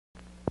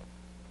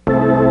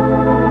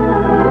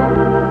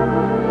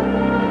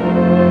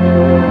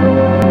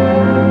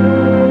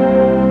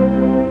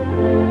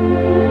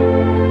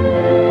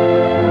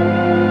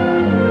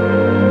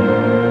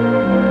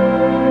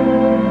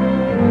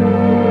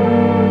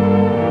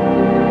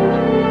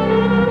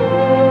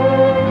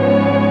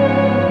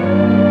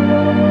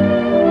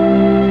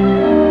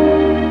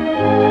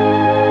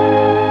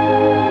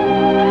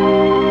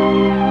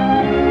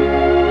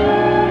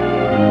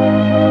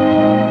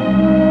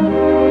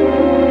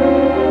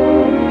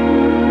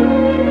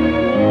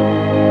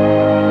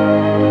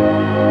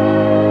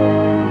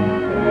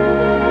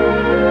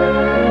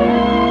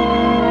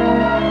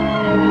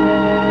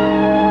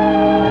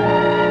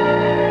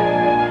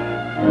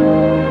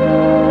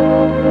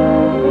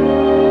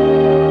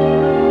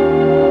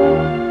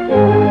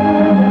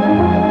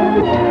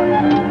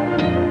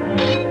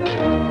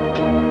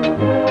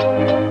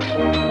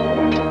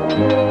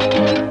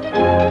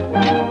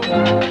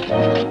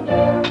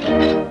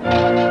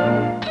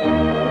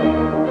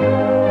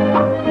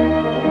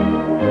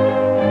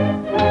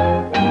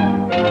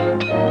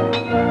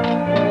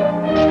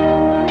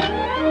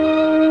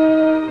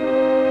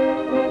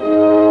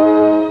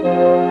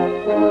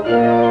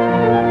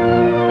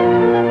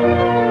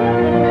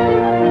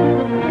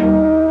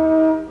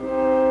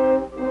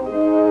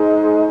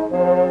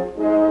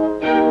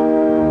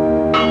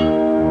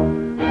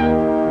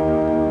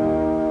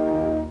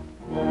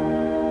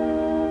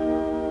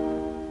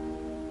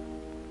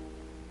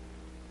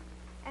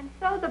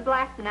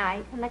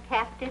Knight and the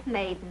captive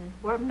maiden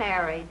were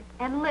married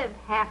and lived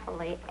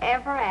happily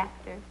ever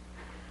after.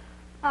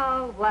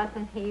 Oh,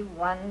 wasn't he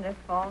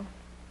wonderful?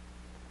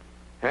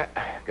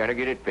 Gotta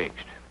get it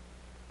fixed.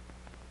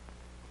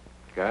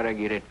 Gotta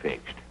get it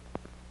fixed.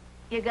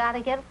 You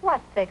gotta get what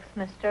fixed,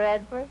 Mr.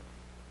 Edwards?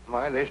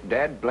 Why, this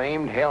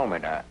dad-blamed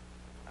helmet.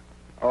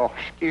 Oh,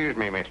 excuse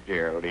me, Miss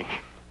Geraldine.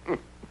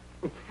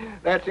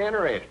 That's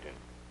interesting.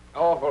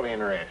 Awful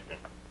interesting.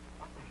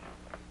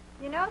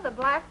 You know, the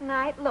Black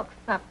Knight looks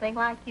something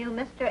like you,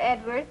 Mr.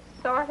 Edwards,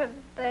 sort of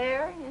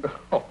there.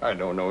 Oh, I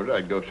don't know as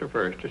I'd go so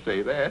first to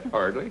say that,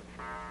 hardly.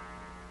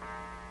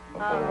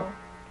 Oh.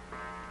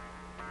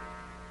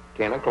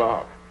 10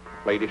 o'clock.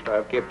 Latest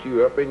I've kept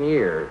you up in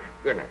years.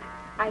 Goodness.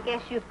 I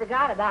guess you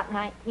forgot about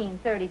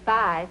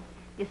 1935.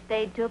 You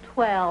stayed till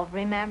 12,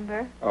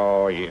 remember?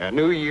 Oh, yeah,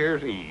 New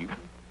Year's Eve.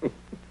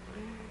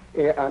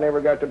 Yeah, I never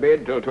got to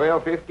bed till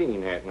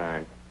 12:15 that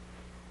night.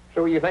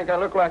 So you think I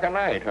look like a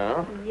knight,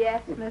 huh?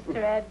 Yes, Mr.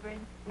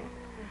 Edwards.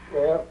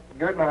 Well,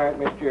 good night,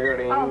 Miss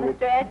Geraldine. Oh,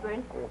 Mr.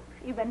 Edwards,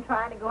 you've been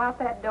trying to go out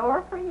that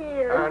door for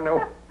years. I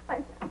know.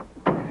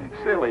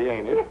 Silly,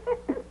 ain't it?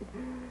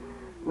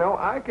 No,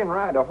 I can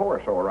ride a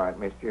horse all right,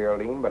 Miss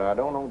Geraldine, but I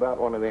don't know about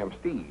one of them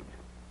steeds.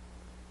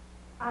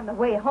 On the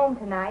way home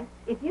tonight,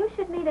 if you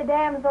should meet a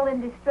damsel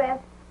in distress,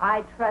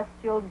 I trust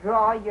you'll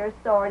draw your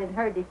sword in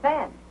her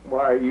defense.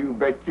 Why, you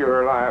bet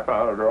your life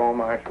I'll draw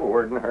my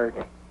sword and hurt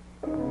you.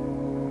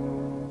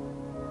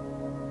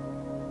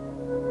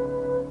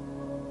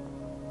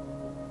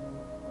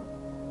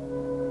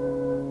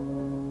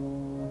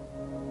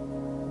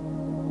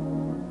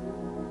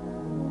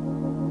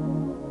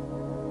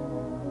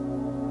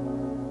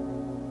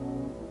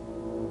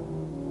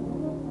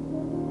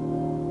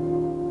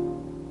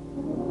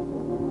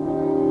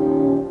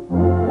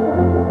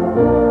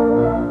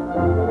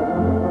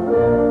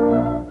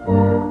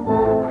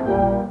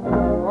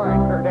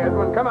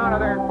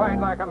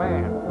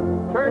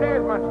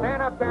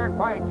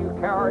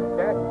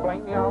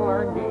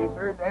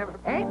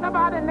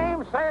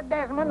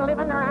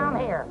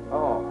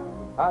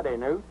 Howdy,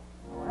 Newt.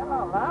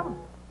 Hello, Lum.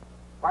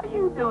 What are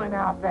you doing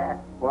out there?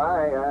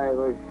 Why, I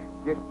was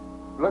just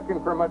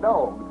looking for my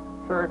dog,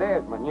 Sir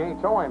Desmond. You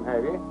ain't saw him,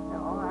 have you?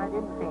 No, I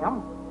didn't see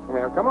him.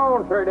 Well, come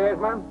on, Sir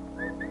Desmond.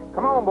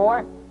 Come on,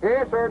 boy.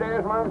 Here, Sir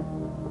Desmond.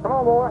 Come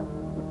on, boy.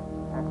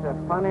 That's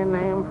a funny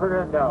name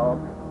for a dog.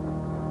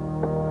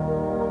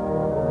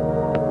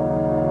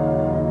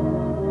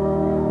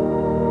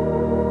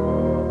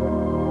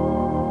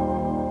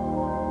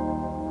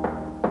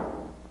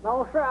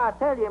 No, sir, I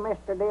tell you,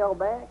 Mr.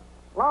 Dillback,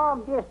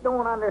 Lum just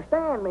don't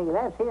understand me.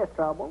 That's his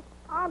trouble.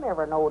 I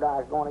never knowed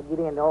I was going to get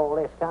into all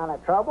this kind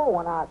of trouble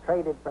when I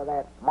traded for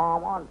that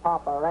Mama and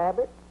Papa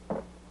Rabbit.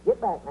 Get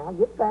back now,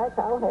 get back.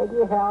 I'll have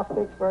your house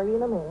fixed for you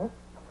in a minute.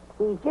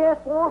 He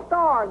just wants to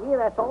argue,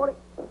 that's all it...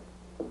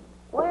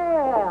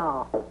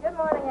 Well... Good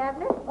morning,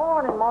 Abner.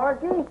 Morning,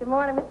 Margie. Good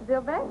morning, Mr.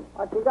 Dillback.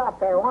 What you got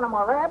there, one of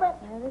my rabbits?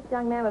 This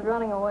young man was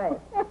running away.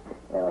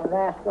 Well, if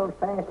that's as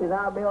fast as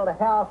I'll build a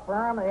house for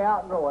him, they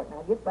outgrow it.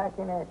 Now, get back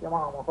in there with your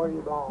mama. Where you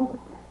belong?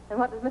 And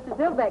what does Mr.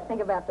 Dillback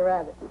think about the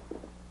rabbit?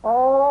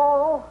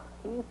 Oh,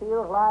 he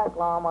feels like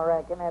Lum, I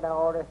reckon, that I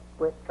ought to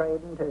quit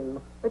trading,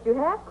 too. But you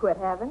have quit,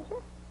 haven't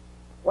you?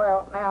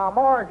 Well, now,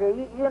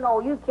 Margie, you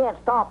know, you can't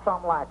stop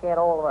something like that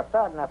all of a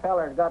sudden. A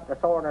feller's got to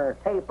sort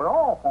of taper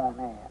off on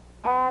that.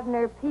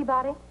 Abner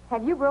Peabody,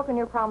 have you broken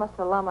your promise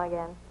to Lum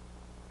again?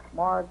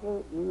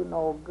 Margie, you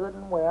know good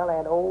and well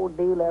that old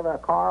delivery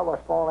car was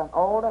falling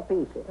all to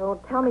pieces.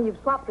 Don't tell me you've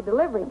swapped the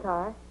delivery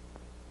car.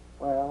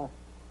 Well,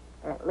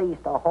 at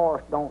least a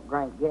horse don't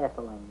drink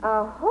gasoline.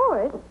 A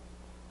horse?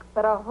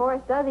 But a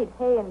horse does eat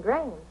hay and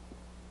grain.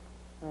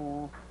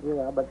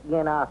 Yeah, but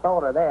again, I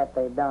thought of that.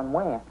 They done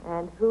went.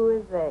 And who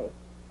is they?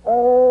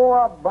 Oh,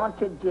 a bunch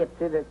of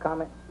gypsies are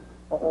coming.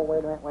 Oh,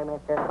 wait a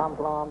minute. There comes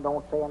Lum.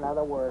 Don't say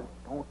another word.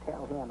 Don't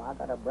tell him. I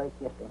got to break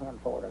this to him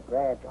sort of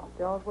gradual.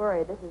 Don't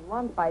worry. This is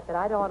one fight that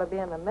I don't want to be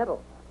in the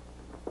middle.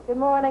 Good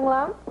morning,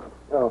 Lum.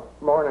 Oh,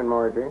 morning,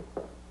 Margie.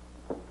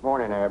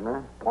 Morning,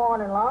 Abner.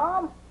 Morning,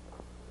 Lum.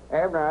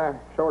 Abner,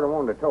 I sort of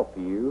wanted to talk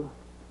to you.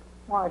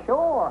 Why,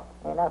 sure.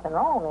 Ain't nothing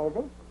wrong, is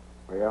it?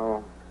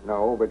 Well,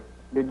 no, but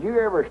did you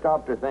ever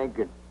stop to think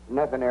that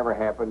nothing ever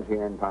happens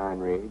here in Pine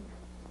Ridge?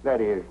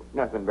 That is,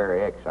 nothing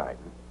very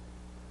exciting.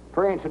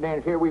 For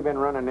instance, here we've been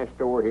running this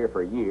store here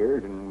for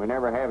years, and we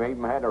never have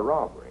even had a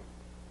robbery.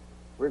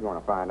 We're going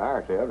to find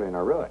ourselves in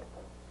a rut.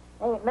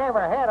 Ain't never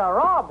had a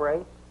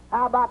robbery.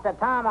 How about the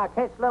time I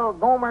catch little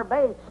Gomer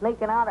Bates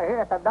sneaking out of here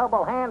with a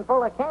double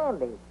handful of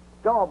candy?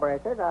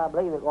 Jawbreakers, I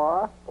believe it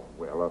was.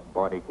 Well, a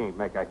body can't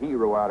make a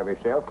hero out of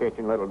himself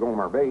catching little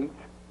Gomer Bates.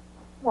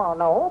 Well,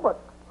 no, but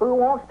who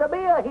wants to be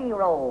a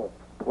hero?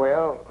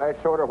 Well,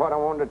 that's sort of what I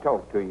wanted to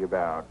talk to you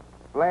about.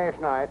 Last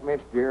night, Miss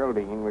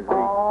Geraldine was...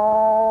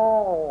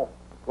 Oh.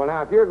 Well,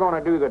 now, if you're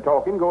going to do the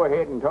talking, go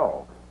ahead and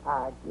talk.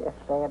 I just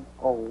said,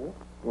 oh.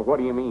 Well, what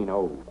do you mean,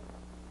 oh?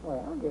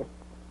 Well, just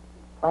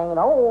plain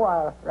oh,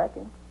 I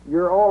reckon.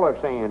 You're all of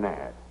saying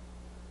that.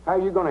 How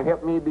are you going to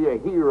help me be a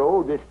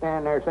hero just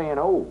stand there saying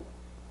oh?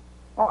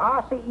 Oh,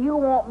 I see. You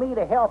want me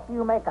to help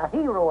you make a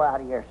hero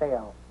out of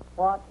yourself.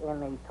 What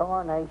in the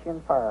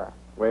tarnation for?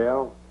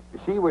 Well,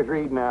 she was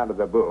reading out of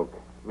the book,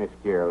 Miss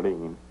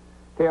Geraldine.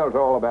 Tells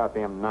all about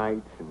them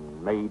knights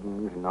and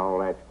maidens and all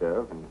that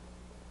stuff. And,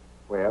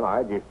 well,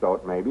 I just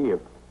thought maybe if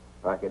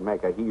I could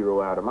make a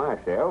hero out of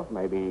myself,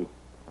 maybe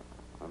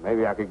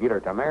I could get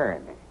her to marry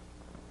me.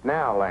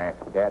 Now, laugh,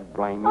 Dad,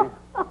 blame you.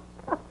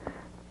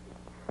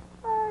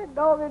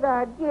 Doggy,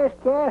 I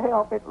just can't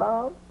help it,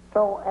 love.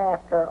 So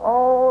after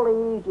all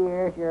these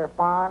years, you're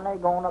finally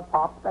going to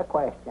pop the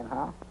question,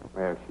 huh?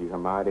 Well, she's a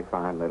mighty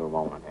fine little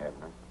woman,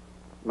 Abner.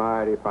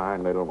 Mighty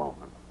fine little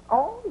woman.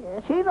 Oh, yeah,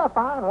 she's a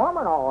fine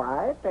woman, all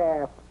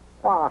right.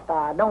 Whilst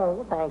I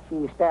don't think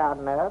she's stout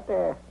enough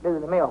to do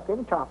the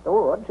milking, chop the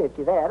wood, such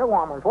as that, a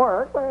woman's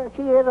work, but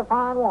she is a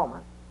fine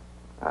woman.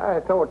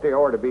 I thought there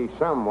ought to be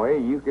some way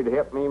you could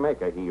help me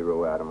make a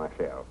hero out of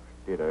myself.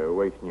 Instead of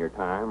wasting your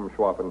time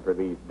swapping for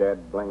these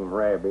dead-blame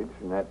rabbits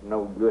and that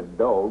no-good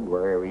dog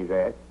wherever he's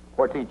at.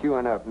 What's he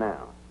chewing up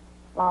now?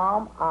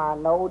 Mom, I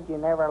knowed you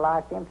never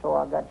liked him, so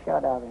I got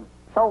shut of him.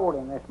 Sold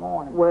him this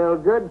morning. Well,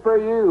 good for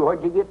you.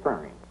 What'd you get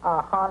for him?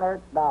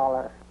 $100.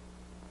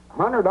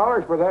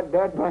 $100 for that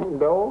dead-blame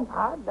dog?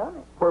 I've done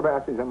it.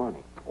 Whereabouts is the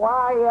money?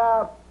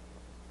 Why,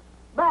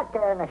 back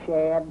there in the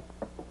shed.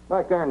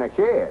 Back there in the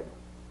shed?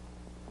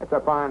 That's a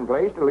fine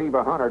place to leave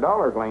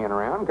 $100 laying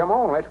around. Come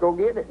on, let's go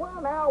get it. Well,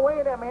 now,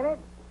 wait a minute.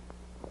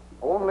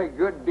 Only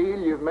good deal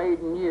you've made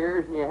in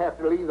years, and you have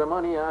to leave the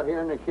money out here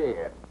in the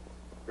shed.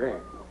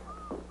 Grant.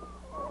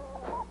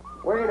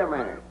 Wait a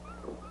minute.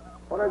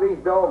 What are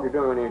these dogs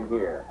doing in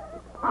here?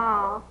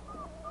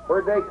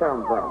 Where'd they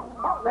come from?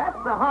 Oh, that's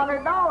the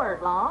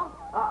 $100, Long.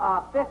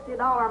 A $50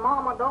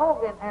 mama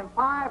dog and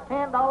 $5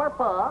 $10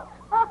 pups.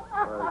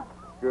 For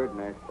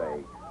goodness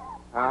sake.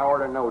 I ought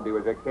to know there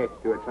was a catch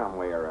to it some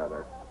way or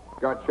other.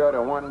 Got shut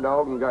of one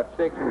dog and got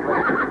 6 and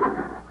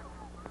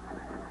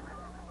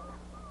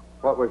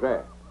What was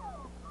that?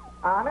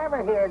 I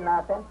never heard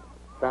nothing.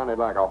 Sounded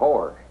like a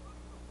horse.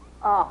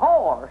 A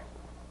horse?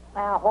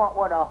 Now, what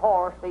would a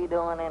horse be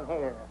doing in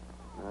here?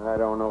 I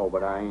don't know,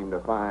 but I aim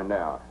to find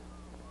out.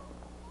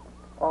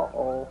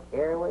 Uh-oh,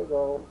 here we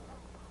go.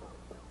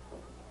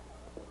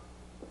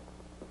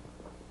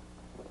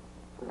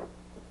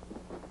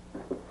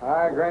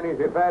 Hi, Grannies,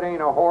 if that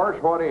ain't a horse,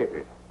 what is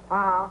it?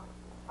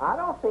 I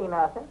don't see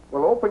nothing.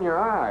 Well, open your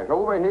eyes.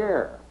 Over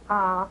here.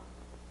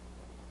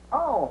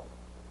 Oh,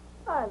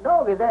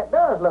 doggy, that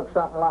does look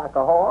something like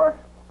a horse.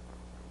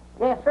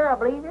 Yes, sir, I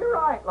believe you're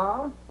right,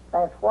 Lum.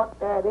 That's what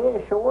that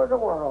is, sure as the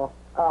world.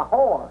 A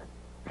horse.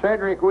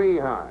 Cedric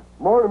Weehunt.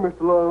 Morning,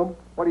 Mr. Lum.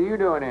 What are you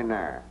doing in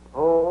there?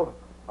 Oh,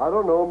 I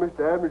don't know.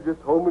 Mr. Abner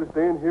just told me to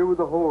stay in here with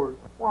the horse.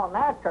 Well,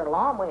 natural,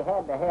 Lum, we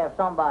had to have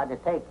somebody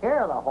to take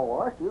care of the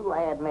horse. You'll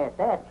admit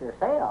that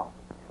yourself.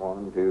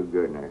 One to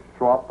goodness.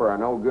 Swap for a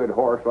no-good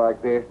horse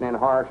like this and then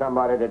hire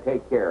somebody to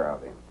take care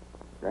of him.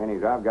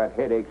 Grannies, I've got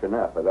headaches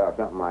enough without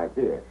something like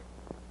this.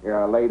 Here,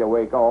 I laid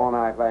awake all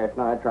night last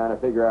night trying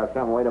to figure out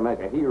some way to make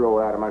a hero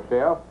out of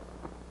myself,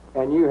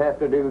 and you have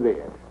to do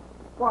this.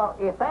 Well,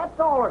 if that's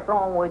all that's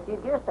wrong with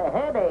you, just a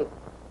headache,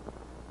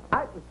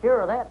 I can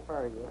cure that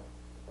for you.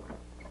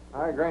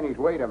 Hi, Grannies,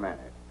 wait a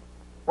minute.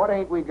 What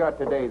ain't we got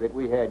today that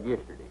we had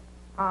yesterday?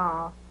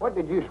 What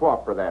did you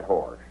swap for that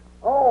horse?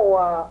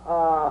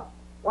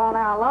 Well,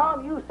 now,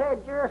 Lum, you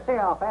said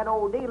yourself that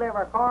old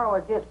deliver car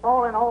was just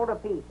falling all to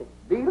pieces.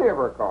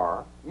 Deliver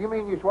car? You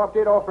mean you swapped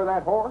it off for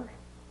that horse?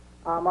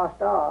 I must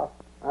have. All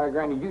right,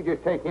 Granny, you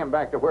just take him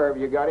back to wherever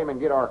you got him and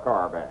get our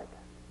car back.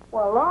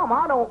 Well, Lum,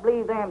 I don't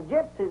believe them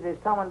gypsies is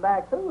coming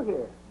back through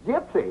here.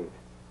 Gypsies?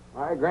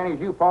 All right,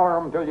 Grannies, you follow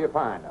them until you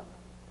find them.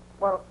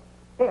 Well,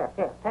 here,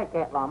 take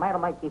that, Lum.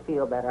 That'll make you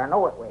feel better. I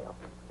know it will.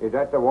 Is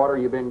that the water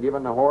you've been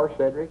giving the horse,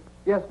 Cedric?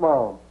 Yes,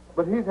 Mom.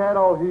 But he's had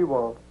all he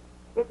wants.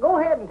 Go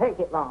ahead and take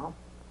it, Lum.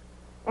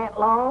 And,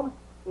 Lum,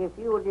 if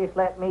you'll just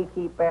let me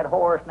keep that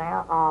horse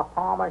now, I'll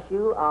promise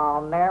you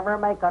I'll never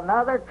make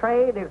another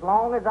trade as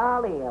long as I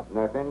live.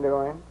 Nothing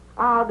doing?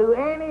 I'll do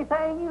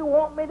anything you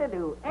want me to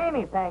do.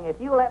 Anything,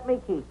 if you let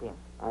me keep him.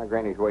 All right,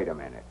 Grannies, wait a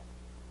minute.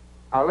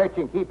 I'll let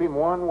you keep him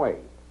one way.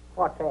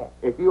 What's that?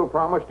 If you'll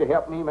promise to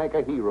help me make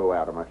a hero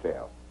out of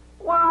myself.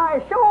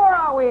 Why, sure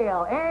I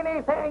will.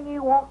 Anything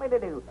you want me to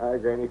do. All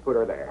right, Grannies, put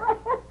her there.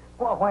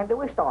 Well, when do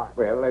we start?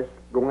 Well, let's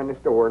go in the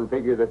store and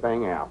figure the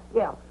thing out.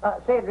 Yeah.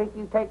 Cedric,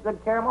 you take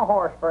good care of my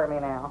horse for me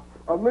now.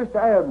 Mr.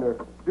 Abner,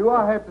 do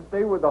I have to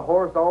stay with the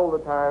horse all the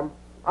time?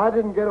 I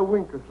didn't get a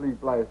wink of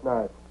sleep last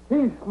night.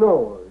 He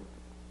snores.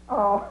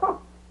 Oh,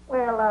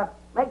 well,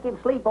 make him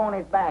sleep on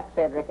his back,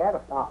 Cedric.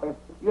 That'll stop him.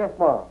 Yes,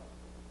 Mom.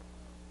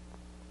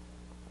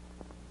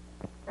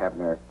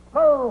 Abner.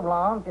 Move,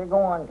 Lum, you're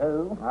going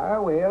to. I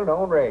will.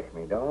 Don't rush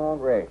me. Don't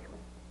rush me.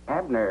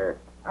 Abner,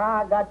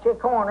 I got you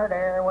cornered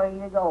there. Away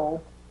you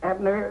go.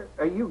 Abner,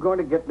 are you going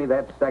to get me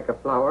that sack of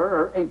flour,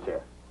 or ain't you?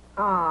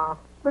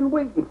 Been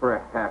waiting for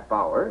a half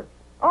hour.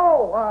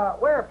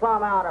 We're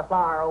plumb out of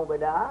flour,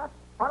 Obadiah.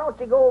 Why don't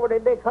you go over to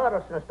Dick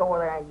Huddleston's store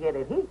there and get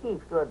it? He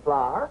keeps good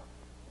flour.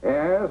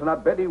 Yes, and I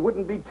bet he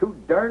wouldn't be too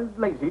darned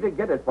lazy to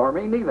get it for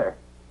me, neither.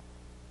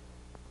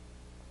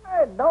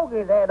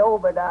 Doggy, that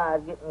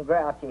Obadiah's getting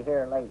grouchy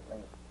here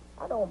lately.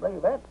 I don't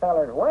believe that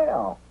feller's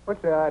well.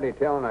 What's the idea of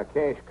telling a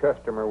cash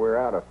customer we're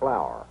out of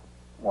flour?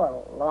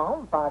 Well,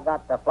 Lum, if I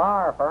got the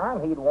flour for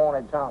him, he'd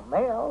wanted something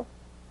else.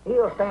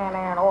 He'll stand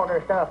there and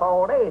order stuff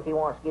all day if he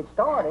wants to get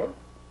started.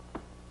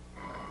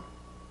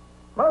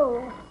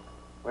 Move.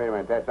 Wait a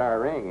minute, that's our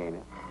ring, ain't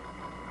it?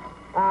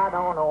 I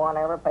don't know. I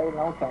never paid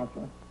no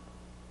attention.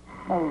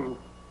 Move.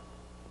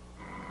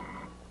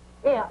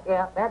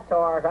 Yeah, that's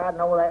ours. I'd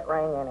know that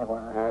ring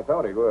anywhere. I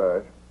thought it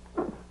was.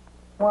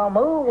 Well,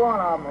 move one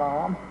of them,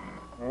 Lum.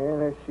 Yeah,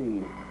 let's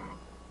see.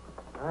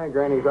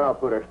 Granny's all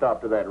put a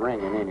stop to that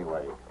ringing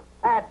anyway.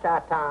 That's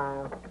our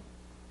time. Is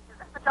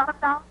this the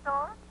Jot-em-Down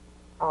store?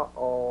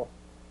 Uh-oh.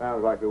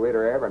 Sounds like the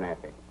Widder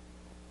Abernathy.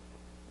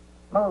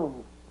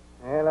 Move.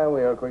 Well, I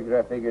will, quick as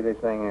I figure this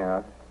thing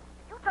out.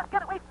 You just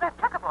get away from that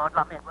checkerboard,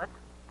 Lum Edwards.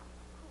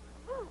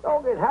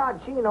 Doggy,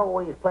 how'd she know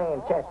he's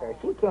playing checkers?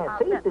 She can't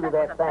see through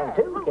that thing,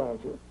 too, can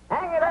she?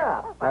 Hang it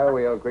up. I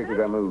will, quick as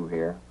I move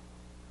here.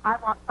 I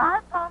want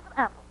 5 pounds of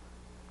apples.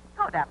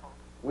 Good apples.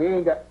 We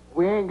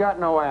ain't got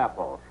no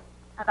apples.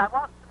 And I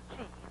want some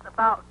cheese,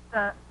 about,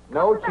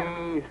 No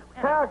cheese.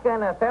 How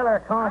can a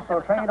feller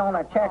concentrate on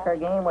a checker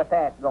game with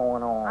that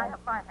going I on? have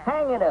my hand.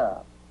 Hang it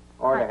up.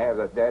 Or to have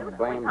the dead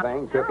blame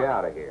thing took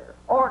out of here.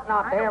 Ought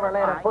not to ever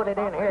let him put it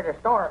in here to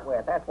start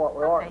with. That's what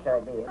we ought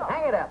to do.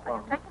 Hang it up,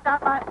 Lum. Taking down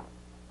my...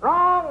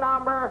 Wrong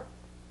number.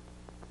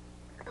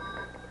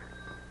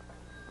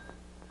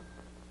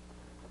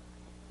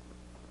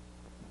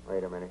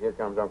 Wait a minute, here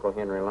comes Uncle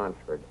Henry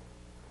Lunsford.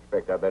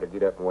 Expect I better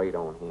get up and wait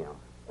on him.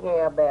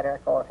 Yeah, better,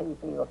 'cause he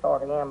feels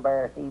sort of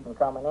embarrassed even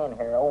coming in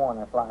here owing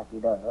us like he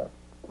does.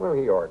 Well,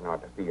 he ought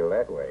not to feel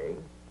that way.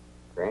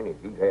 Granny,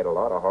 he's had a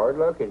lot of hard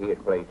luck at his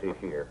place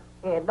this year.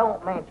 Yeah,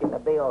 don't mention the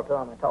bill to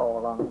him at all,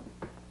 Lum.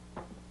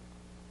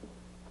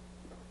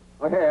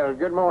 Well,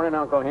 good morning,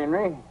 Uncle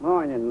Henry.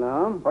 Morning,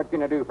 Lum. What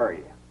can I do for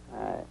you?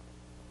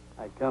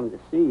 I come to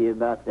see you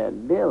about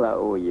that bill I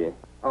owe you.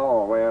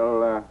 Oh,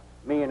 well,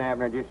 me and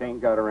Abner just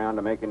ain't got around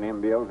to making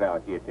them bills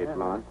out yet this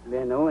month.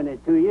 Been owing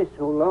it to you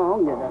so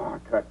long that Oh,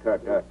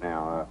 tut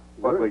now.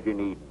 What was you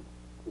needing?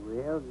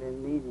 Well,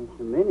 been needing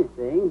so many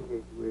things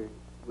that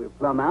we're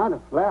plumb out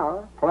of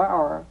flour.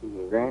 Flour.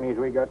 Yeah. Granny's,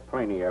 we got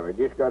plenty of it.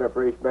 Just got a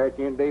fresh batch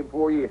in day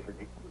before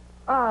yesterday.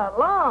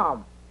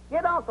 Lum,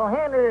 get Uncle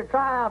Henry to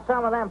try out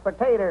some of them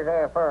potatoes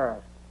there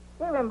first.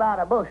 Give him about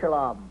a bushel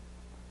of them.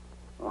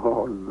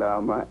 Oh,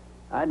 Lum,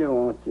 I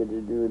don't want you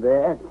to do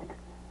that.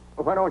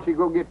 Well, why don't you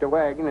go get the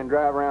wagon and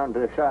drive around to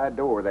the side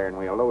door there and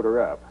we'll load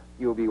her up.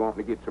 You'll be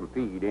wanting to get some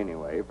feed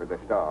anyway for the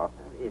stock.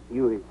 If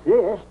you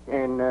insist.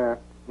 And,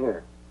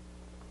 here.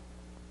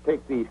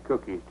 Take these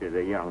cookies to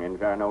the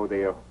young'uns. I know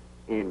they'll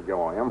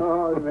enjoy them.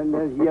 Oh, when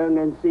those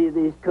young'uns see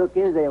these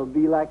cookies, they'll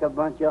be like a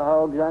bunch of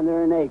hogs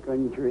under an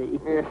acorn tree.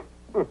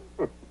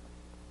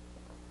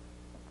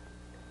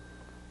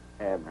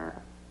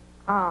 Abner,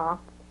 Huh?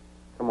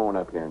 come on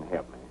up here and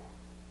help me.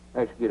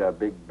 Let's get a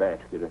big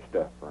basket of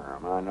stuff for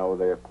them. I know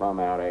they're plumb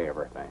out of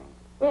everything.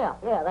 Yeah,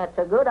 that's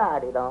a good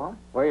idea, Lum.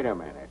 Wait a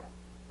minute.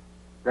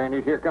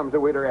 Granny's, here comes the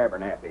Widder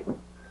Abernathy.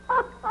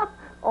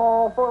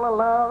 All full of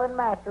love and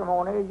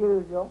matrimony as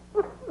usual.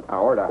 I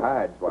ought to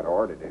hide's what I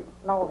ought to do.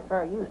 No,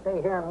 sir, you stay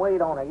here and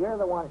wait on her. You're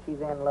the one she's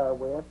in love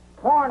with.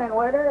 Morning,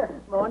 Widder.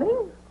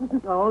 Morning.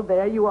 Oh,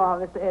 there you are,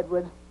 Mr.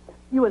 Edwards.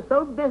 You were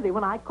so busy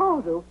when I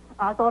called you,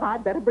 I thought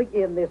I'd better bring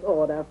in this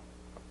order.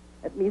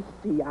 Let me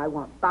see. I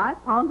want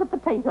 5 pounds of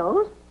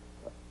potatoes.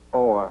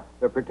 Oh,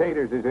 the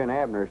potatoes is in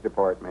Abner's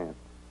department.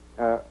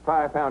 5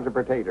 pounds of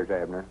potatoes,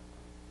 Abner.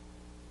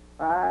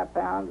 5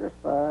 pounds of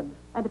spuds.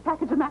 And a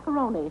package of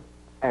macaroni.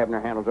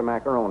 Abner handles the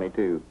macaroni,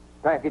 too.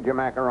 Package of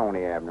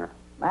macaroni, Abner.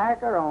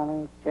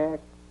 Macaroni, check.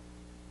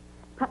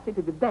 Perhaps it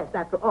would be best,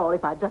 after all,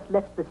 if I just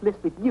left this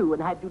list with you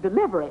and had you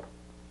deliver it.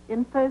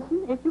 In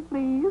person, if you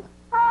please.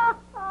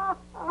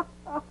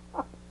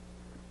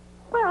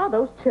 Where are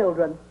those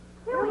children?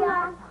 Here we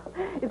are.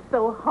 It's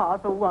so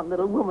hard for one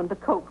little woman to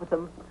cope with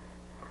them.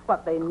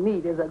 What they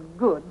need is a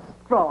good,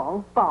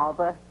 strong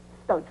father.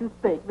 Don't you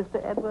think,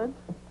 Mr. Edwards?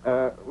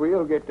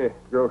 We'll get the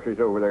groceries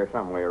over there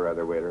some way or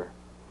other, Widder.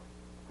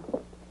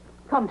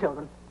 Come,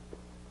 children.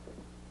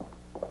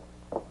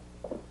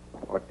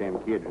 What them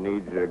kids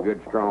needs is a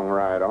good, strong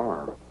right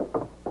arm.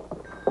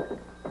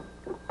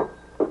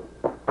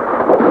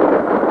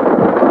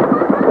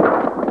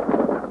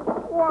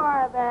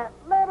 Why, that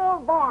little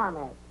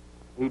varmint.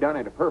 He done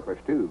it a purpose,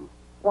 too.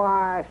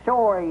 Why,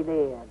 sure he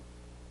did.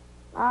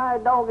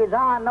 Doggies,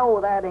 I know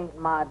that ain't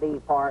my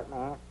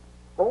department.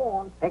 Go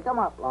on, pick 'em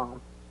up,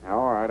 Lum.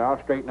 All right,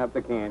 I'll straighten up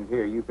the cans.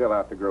 Here, you fill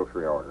out the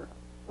grocery order.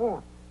 Yeah.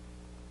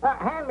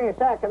 Hand me a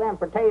sack of them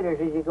potatoes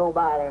as you go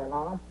by there,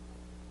 Lum.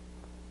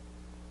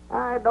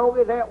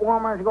 Doggy, that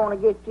woman's going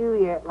to get you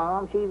yet,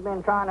 Lum. She's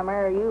been trying to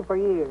marry you for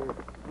years.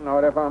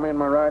 Not if I'm in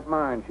my right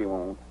mind, she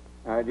won't.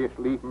 I just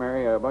leave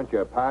marry a bunch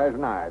of pies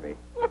and ivy.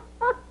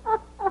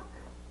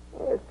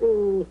 Let's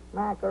see,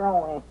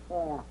 macaroni,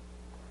 yeah.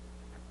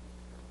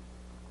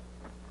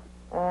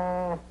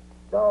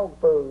 Dog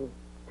food,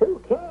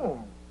 2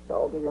 cans.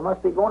 Doggy, you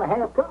must be going to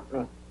have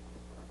company.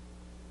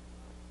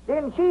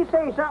 Didn't she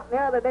say something the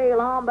other day,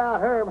 Lum,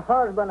 about her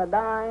husband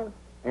a-dying?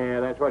 Yeah,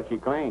 that's what she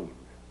claims.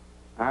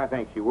 I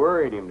think she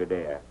worried him to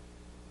death.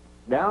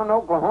 Down in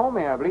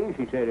Oklahoma, I believe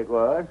she said it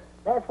was.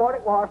 That's what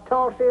it was,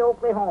 Tulsa,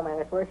 Oklahoma.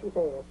 That's where she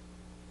says.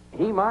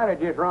 He might have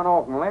just run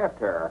off and left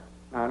her.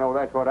 I know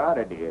that's what I'd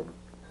have did.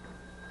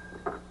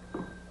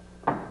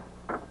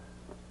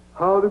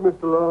 Howdy,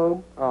 Mr.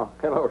 Lum. Oh,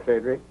 hello,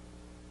 Cedric.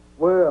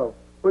 Well,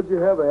 would you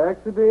have an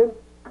accident?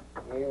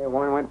 Yeah,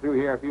 one went through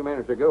here a few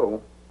minutes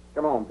ago.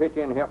 Come on, pitch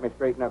in and help me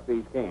straighten up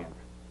these cans.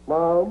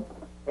 Mom?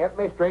 Help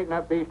me straighten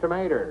up these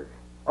tomatoes.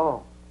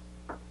 Oh.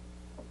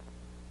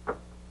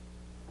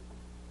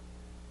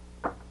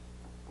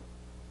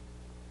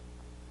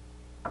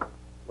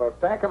 Well,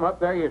 stack 'em up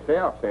there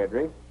yourself,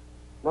 Cedric.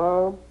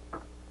 Mom?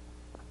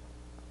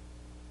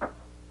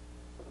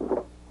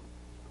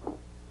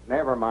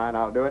 Never mind,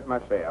 I'll do it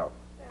myself.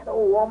 That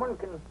old woman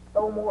can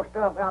throw more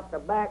stuff out the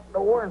back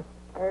door, and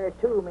there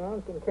two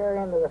men can carry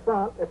into the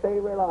front to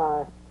save her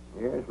life.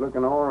 Yeah, it's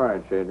looking all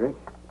right, Cedric.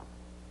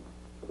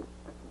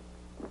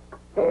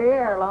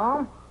 Here,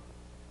 Lum.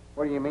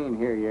 What do you mean,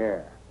 here you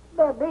are?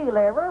 The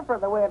deliver for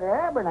the Widder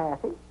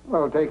Abernathy.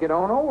 Well, take it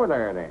on over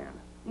there, then.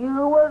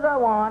 You was the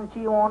one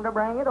she wanted to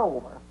bring it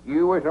over.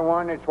 You was the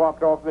one that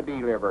swapped off the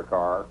deliver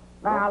car.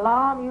 Now,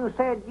 Lum, you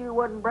said you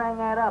wouldn't bring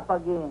that up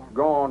again.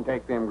 Go on,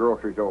 take them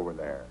groceries over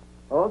there.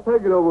 I'll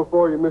take it over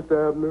for you,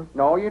 Mr. Abner.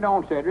 No, you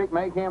don't, Cedric.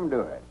 Make him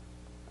do it.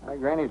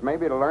 Granny's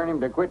maybe to learn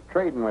him to quit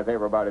trading with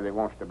everybody that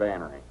wants to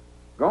banner him.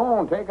 Go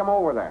on, take him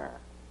over there.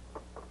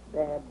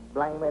 Dad,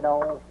 blame it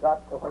all.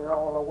 Got to where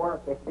all the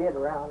work is did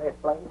around this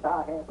place.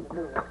 I have to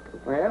do it.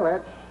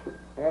 Well,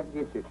 that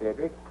gets you,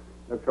 Cedric.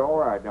 Looks all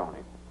right, don't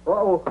it?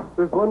 Uh-oh,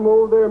 there's one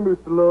more there,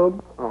 Mr.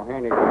 Lum. Oh,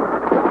 hand it.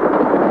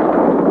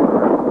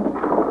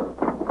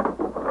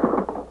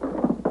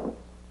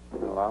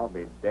 Well, I'll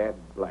be dead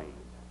blamed.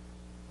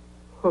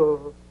 I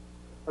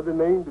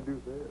didn't aim to do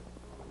that.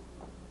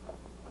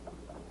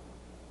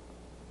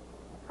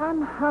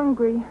 I'm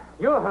hungry.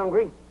 You're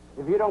hungry.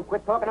 If you don't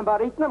quit talking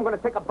about eating, I'm going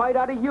to take a bite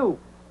out of you.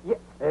 Yeah.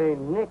 Hey,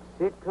 next,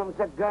 here comes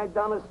that guy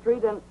down the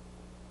street, and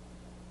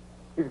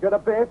he's got a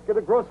basket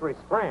of groceries.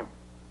 Scram.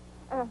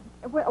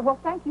 Well,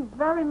 thank you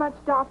very much,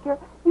 Doctor.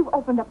 You've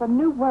opened up a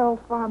new world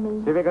for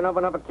me. See if you can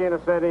open up a can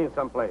of sardines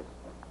someplace.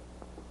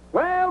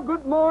 Well,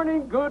 good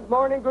morning,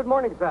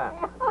 sir.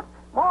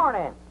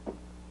 Morning.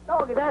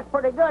 Doggy, that's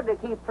pretty good to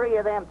keep three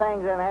of them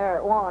things in the air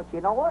at once,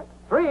 you know what?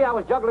 3, I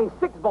was juggling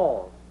 6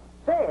 balls.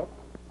 6?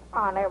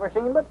 I never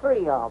seen but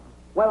 3 of them.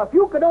 Well, if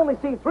you could only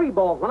see 3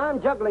 balls when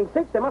I'm juggling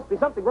 6, there must be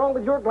something wrong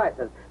with your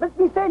glasses. Let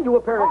me send you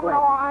a pair of Oh, no,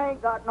 glasses. I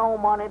ain't got no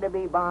money to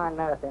be buying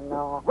nothing,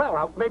 no.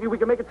 Well, maybe we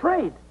can make a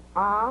trade.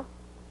 Huh?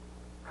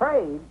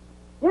 Trade?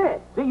 Yes.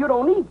 See, you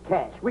don't need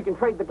cash. We can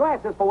trade the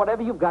glasses for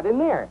whatever you've got in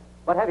there.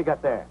 What have you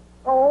got there?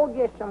 Oh,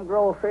 get some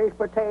groceries,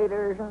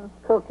 potatoes and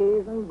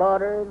cookies and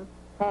butter and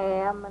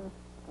ham and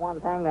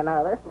one thing and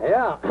another.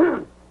 Yeah.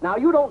 Now,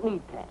 you don't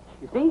need cash.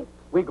 You see,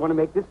 we're going to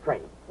make this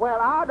trade. Well,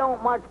 I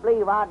don't much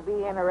believe I'd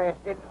be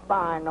interested in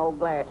buying no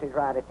glasses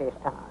right at this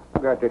time.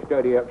 I've got to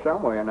study up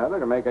some way or another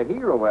to make a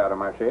hero out of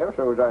myself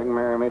so as I can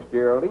marry Miss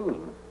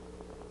Geraldine.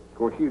 Of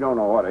course, you don't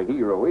know what a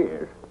hero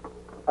is.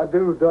 I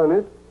do done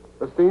it.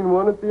 I seen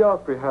one at the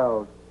Opry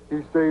House.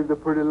 He saved a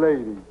pretty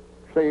lady.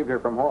 Saved her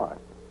from what?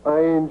 A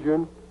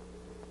engine.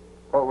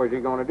 What was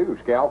he going to do,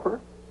 scalp her?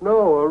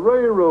 No, a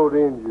railroad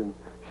engine.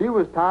 She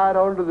was tied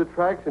onto the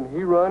tracks, and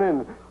he run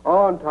and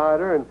untied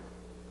her, and,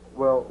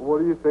 well, what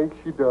do you think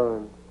she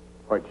done?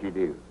 What'd she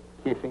do?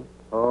 Kiss him?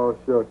 Oh,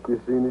 shucks,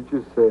 you seen it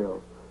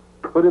yourself.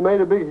 But it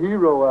made a big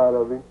hero out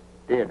of him.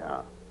 Did,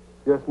 huh?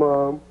 Yes,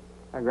 Mom.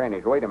 Now,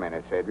 Granny, wait a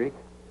minute, Cedric.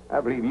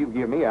 I believe you've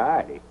given me a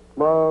idea.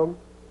 Mom,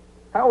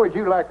 How would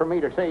you like for me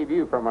to save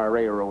you from a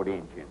railroad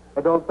engine?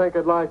 I don't think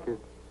I'd like it.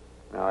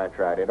 No, that's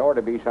right. It ought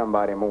to be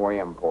somebody more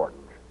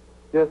important.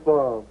 Yes,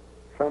 Mom.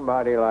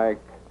 Somebody like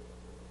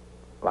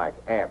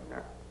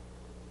Abner.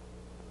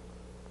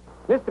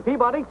 Mr.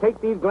 Peabody, take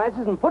these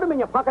glasses and put them in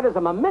your pocket as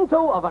a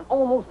memento of an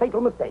almost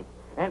fatal mistake.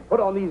 And put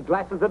on these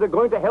glasses that are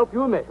going to help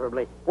you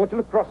immeasurably. Won't you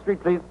look across the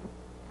street, please?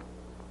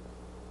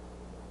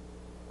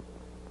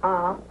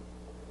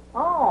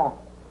 Oh.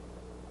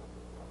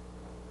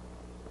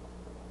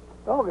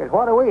 Doggett,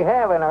 what do we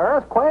have, an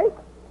earthquake?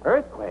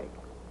 Earthquake?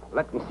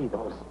 Let me see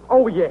those.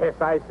 Oh, yes,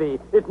 I see.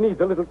 It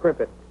needs a little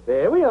crimpet.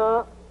 There we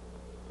are.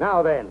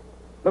 Now then,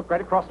 look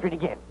right across the street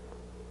again.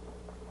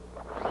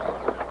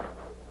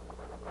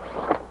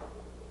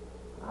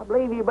 I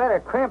believe you better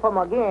crimp them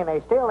again. They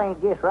still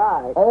ain't just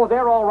right. Oh,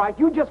 they're all right.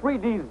 You just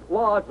read these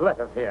large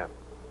letters here.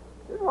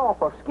 They're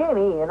awful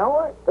skinny, you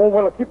know it? Oh,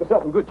 well, keep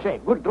yourself in good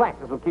shape. Good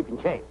glasses will keep you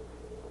in shape.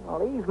 Well,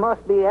 these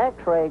must be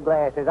x-ray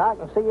glasses. I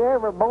can see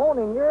every bone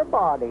in your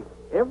body.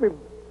 Every...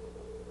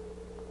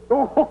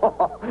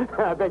 Oh,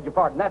 I beg your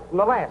pardon. That's from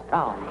the last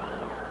town.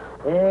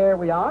 There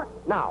we are.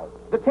 Now,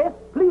 the test,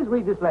 please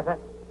read this letter.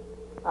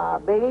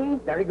 B.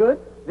 Very good.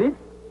 This?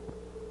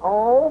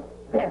 O.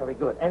 Very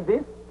good. And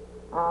this?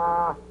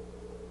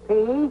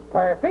 P.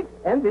 Perfect.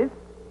 And this?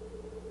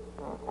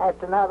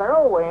 That's another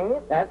O, ain't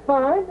it? That's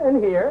fine.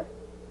 And here?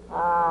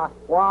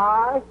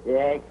 Y,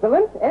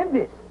 Excellent. And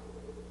this?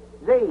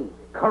 Z.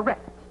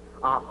 Correct.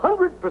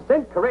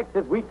 100% correct,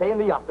 as we say in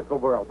the optical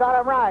world. Got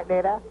it right,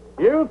 did I?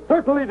 You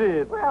certainly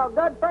did. Well,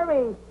 good for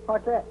me.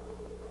 What's that?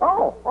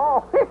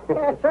 Oh,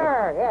 yes,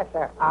 sir. Yes,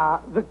 sir.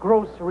 The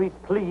groceries,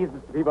 please,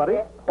 Mr. Peabody.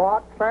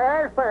 What's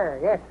fair is fair.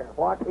 Yes, sir.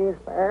 What is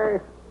fair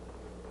is...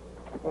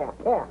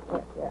 Yeah.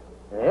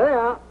 There they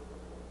are.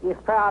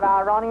 Just proud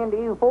I run into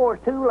you before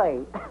it's too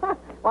late.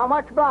 Well,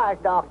 much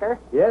obliged, Doctor.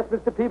 Yes,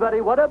 Mr.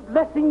 Peabody, what a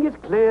blessing is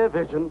clear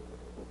vision.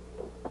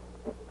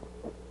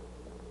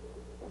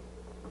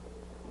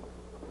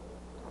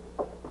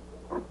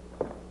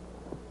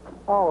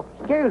 Oh,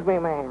 excuse me,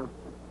 ma'am.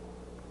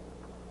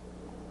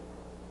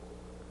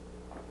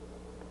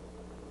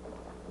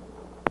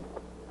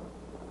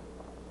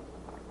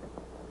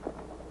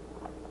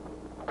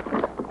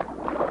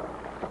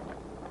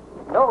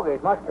 Dog,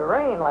 it must have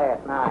rained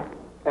last night.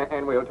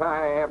 And we'll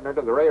tie Abner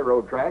to the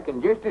railroad track,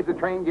 and just as the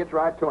train gets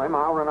right to him,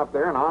 I'll run up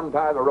there and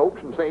untie the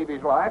ropes and save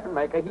his life and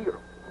make a hero.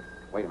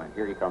 Wait a minute,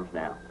 here he comes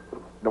now.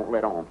 Don't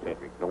let on,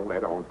 Cedric, don't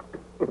let on.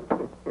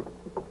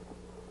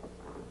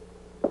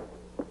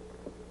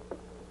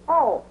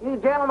 Oh, you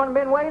gentlemen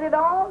been waited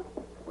on?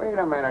 Wait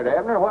a minute,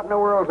 Abner, what in the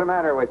world's the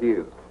matter with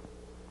you?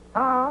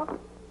 Huh?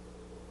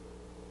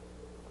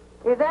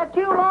 Is that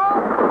you,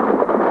 Lauck?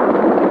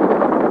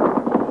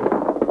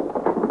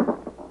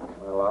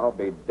 Well, I'll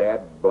be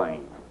dad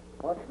blamed.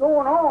 What's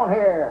going on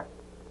here?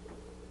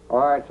 All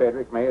right,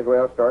 Cedric, may as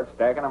well start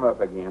stacking them up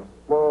again.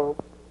 Well,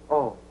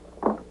 oh.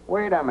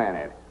 Wait a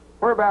minute.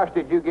 Whereabouts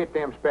did you get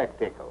them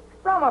spectacles?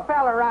 From a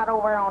fella right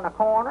over on the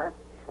corner.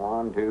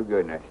 Swan to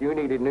goodness. You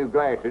needed new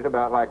glasses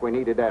about like we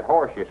needed that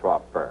horse you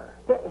swapped for.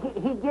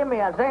 He give me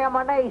an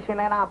examination,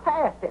 and I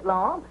passed it,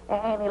 Lum,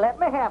 and he let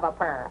me have a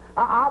pair.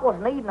 I was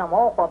needing them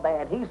awful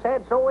bad. He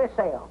said so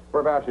himself.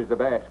 Whereabouts is the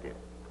basket?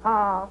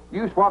 Huh?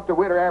 You swapped the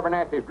Widder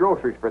Abernathy's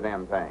groceries for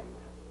them things.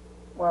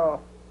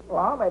 Well,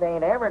 Lum, it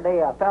ain't every day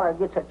a fella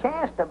gets a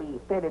chance to be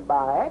fitted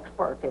by an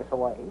expert this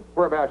way.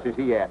 Whereabouts is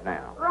he at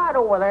now? Right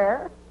over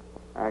there.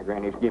 All right,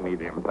 Granny's, give me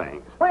them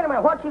things. Wait a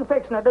minute, what you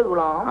fixing to do,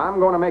 Lum? I'm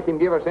going to make him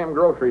give us them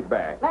groceries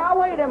back. Now,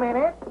 wait a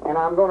minute. And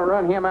I'm going to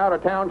run him out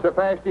of town so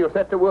fast he'll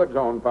set the woods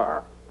on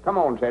fire. Come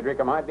on, Cedric,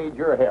 I might need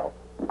your help.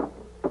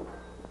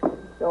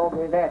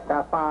 So that's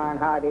a fine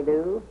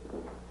howdy-do.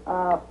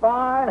 A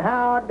fine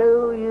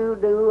how-do you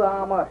do,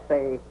 I must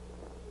say.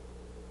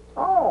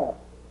 Oh,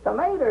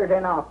 tomatoes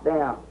are knocked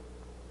down.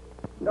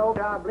 Don't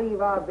I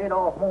believe I bit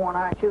off more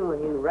than I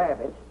chewing you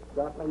rabbits.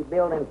 Got me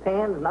building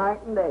pens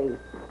night and day.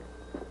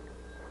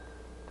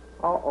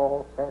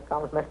 Uh-oh, there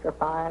comes Mr.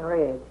 Pine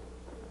Ridge.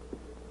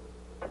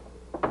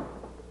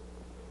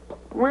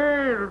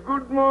 Well,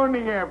 good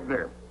morning,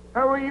 Abner.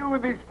 How are you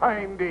this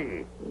fine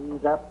day?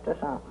 He's up to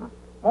something.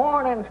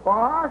 Morning,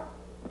 Squaw.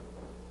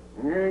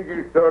 I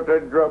just thought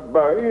I'd drop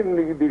by and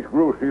leave this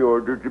grocery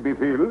order to be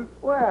filled.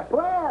 Well,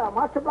 swell.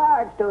 Much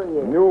obliged to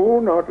you. No,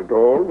 not at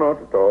all,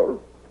 not at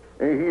all.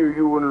 I hear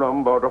you and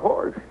Lum bought a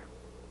horse.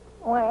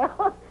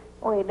 Well,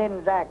 we didn't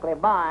exactly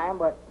buy him,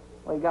 but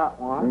we got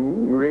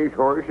one. Race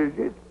horse, is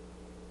it?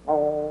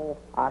 Oh,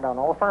 I don't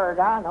know. Far as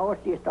I know,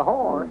 it's just a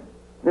horse.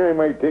 I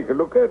might take a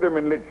look at him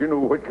and let you know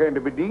what kind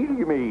of a deal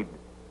you made.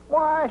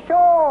 Why,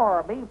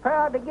 sure. Be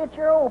proud to get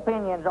your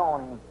opinions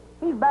on him.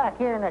 He's back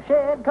here in the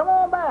shed. Come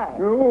on back.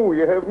 Oh,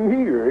 you have him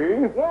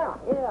here, eh?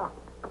 Yeah.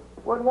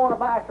 Wouldn't want to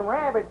buy some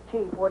rabbits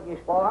cheap, would you,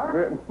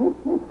 Squire?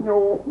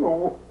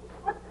 No.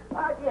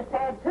 I just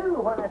had two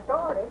when I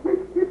started.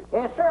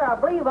 Yes, sir, I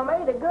believe I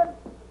made a good...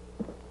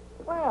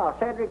 Well,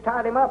 Cedric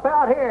tied him up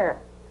out here.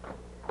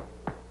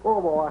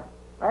 Oh, boy.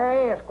 There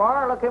he is,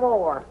 Squire. Look him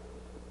over.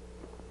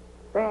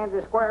 Stands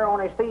as square on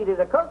his feet as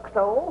a cook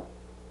stove.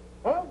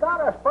 Ain't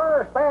got a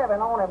spur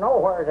spabbing on him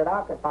nowhere that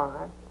I could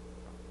find.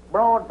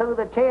 Broad through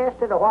the chest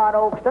to the white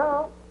oak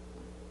stump.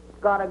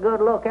 Got a good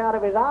look out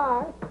of his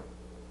eye.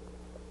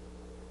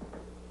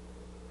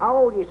 How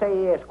old you say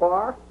he is,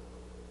 Squire?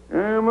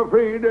 I'm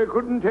afraid I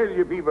couldn't tell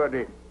you,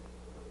 Peabody.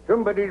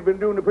 Somebody's been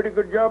doing a pretty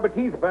good job of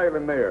teeth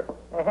filing there.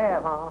 They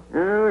have, huh?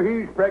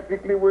 He's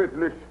practically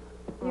worthless.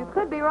 You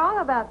could be wrong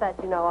about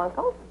that, you know,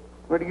 Uncle.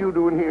 What are you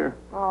doing here?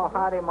 Oh,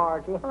 howdy,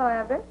 Margie. Hello,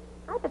 Abner.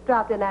 I just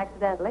dropped in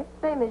accidentally,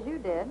 same as you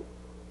did.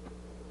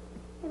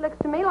 He looks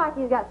to me like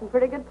he's got some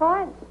pretty good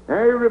points. I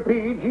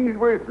repeat, he's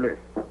worthless.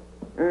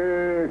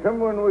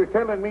 Someone was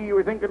telling me you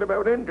were thinking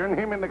about entering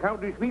him in the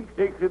county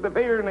sweepstakes at the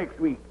fair next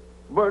week.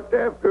 But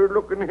after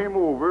looking him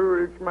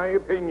over, it's my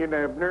opinion,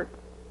 Abner,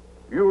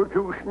 you're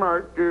too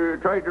smart to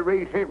try to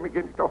race him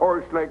against a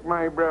horse like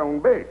my brown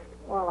best.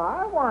 Well,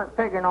 I weren't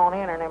figuring on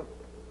entering him.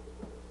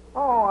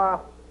 Oh,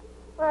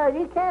 well,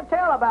 you can't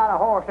tell about a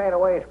horse that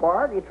way,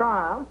 Squire. You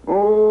try him.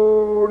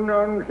 Oh,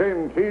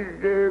 nonsense.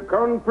 His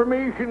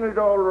confirmation is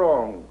all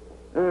wrong.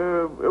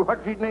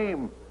 What's his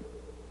name?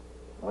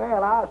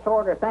 Well, I was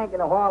sort of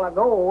thinking a while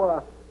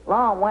ago,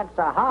 Lum went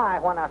so high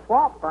when I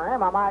swapped for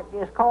him, I might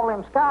just call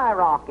him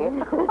Skyrocket.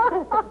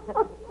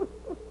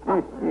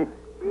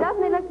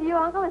 Doesn't he look to you,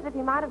 Uncle, as if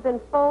he might have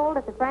been foaled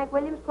at the Frank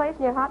Williams place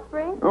near Hot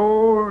Springs?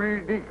 Oh,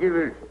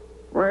 ridiculous.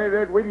 Why,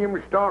 that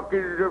William stock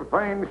is a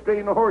fine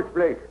stain of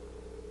horseflesh.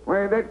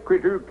 Why, that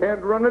critter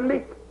can't run a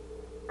lick.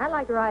 I'd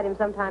like to ride him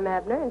sometime,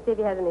 Abner, and see if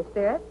he has any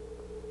spirit.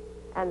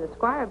 And the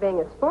squire, being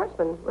a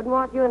sportsman, wouldn't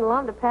want you and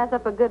Lum to pass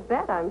up a good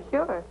bet, I'm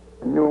sure.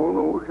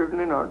 No,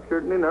 certainly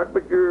not.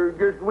 But you're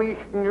just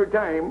wasting your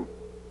time.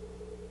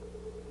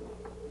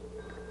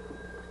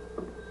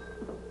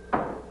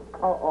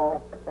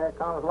 Uh-oh, there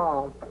comes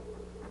Lum.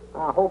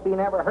 I hope he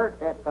never hurt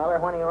that feller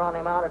when he run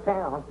him out of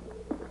town.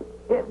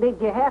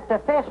 Did you have to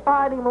fist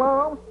fight him,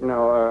 Lum?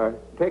 No,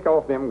 take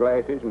off them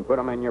glasses and put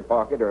them in your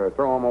pocket or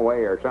throw them away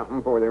or something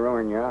before they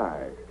ruin your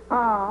eyes.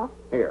 Huh?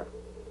 Here.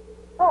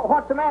 Oh,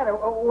 what's the matter?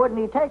 Wouldn't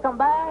he take them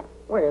back?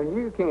 Well,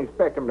 you can't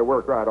expect them to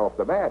work right off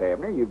the bat,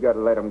 Abner. You've got to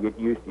let them get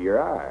used to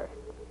your eyes.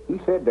 He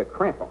said to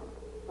crimp them.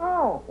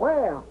 Oh,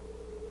 well.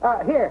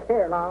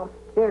 Here, Lum.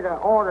 Here's an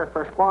order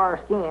for Squire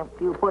Skimp.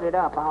 You put it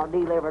up. I'll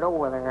deliver it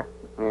over there.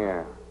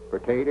 Yeah.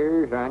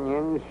 Potatoes,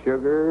 onions,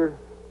 sugar,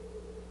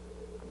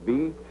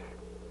 beets.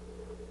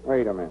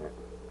 Wait a minute.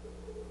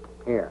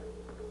 Here.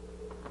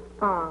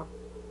 Huh?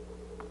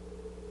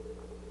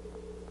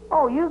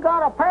 Oh, you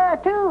got a pair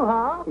too,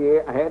 huh?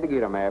 Yeah, I had to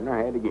get 'em, Abner.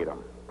 I had to get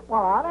 'em.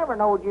 Well, I never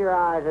knowed your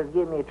eyes would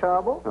give me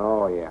trouble.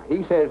 Oh, yeah.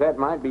 He says that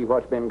might be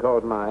what's been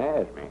causing my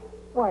asthma.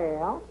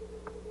 Well?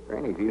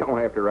 Granny, you don't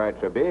have to ride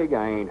so big.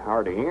 I ain't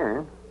hard of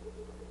hearing.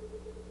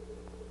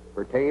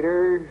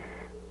 Potatoes.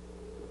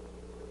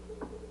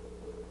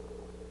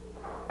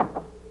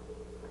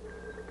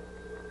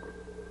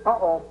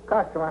 Uh-oh,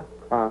 customer.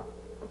 Huh?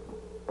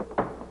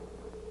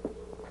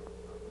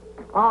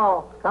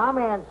 Oh, come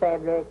in,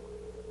 Cedric.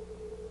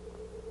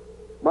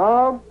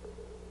 Mom?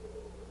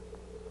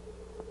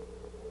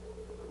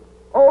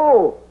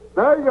 Oh,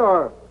 there you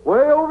are, way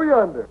over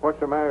yonder. What's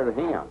the matter with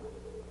him?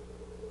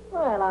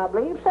 Well, I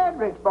believe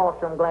Cedric's bought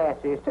some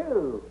glasses,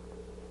 too.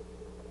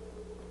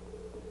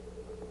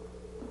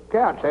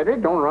 Out,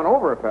 Cedric. Don't run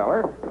over a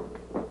feller.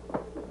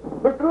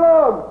 Mr.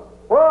 Lum!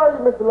 Where are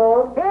you, Mr.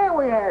 Lum? Here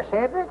we are,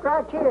 Cedric,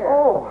 right here.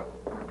 Oh,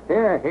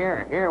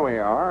 Here we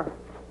are.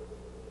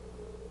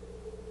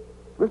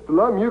 Mr.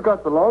 Lum, you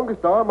got the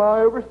longest arm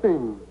I ever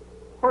seen.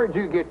 Where'd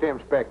you get them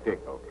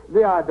spectacles?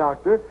 The eye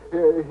doctor,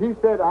 he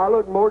said I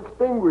look more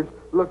distinguished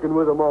looking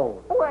with them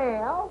on.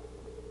 Well,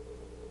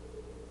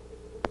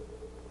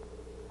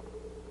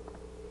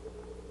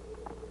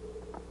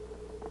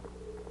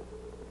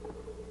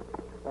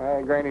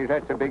 Granny,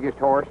 that's the biggest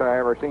horse I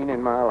ever seen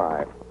in my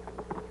life.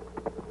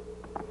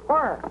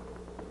 where?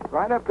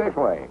 Right up this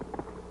way.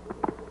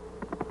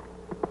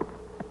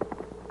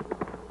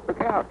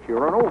 Look out, she'll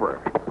run over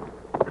us.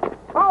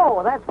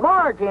 Oh, that's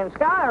Margie and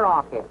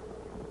Skyrocket.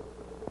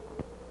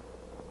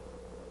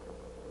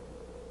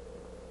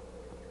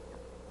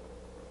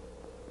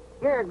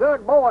 You're a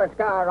good boy,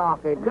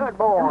 Skyrocket. Good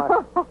boy.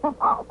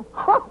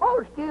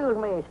 Excuse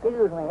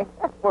me.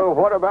 Well,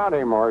 what about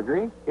him,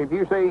 Marjorie? If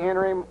you say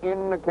enter him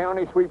in the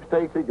county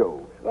sweepstakes, he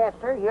goes. Yes,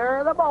 sir,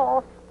 you're the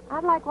boss.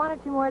 I'd like 1 or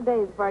 2 more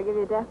days before I give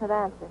you a definite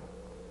answer.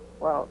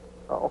 Well,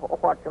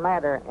 what's the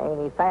matter?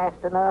 Ain't he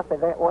fast enough? Is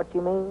that what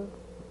you mean?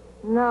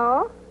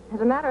 No. As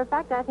a matter of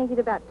fact, I think he's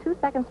about 2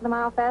 seconds to the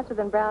mile faster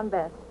than Brown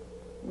Bess.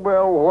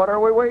 Well, what are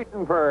we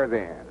waiting for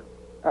then?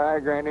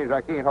 Grannies,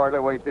 I can't hardly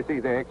wait to see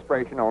the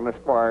expression on the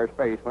squire's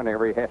face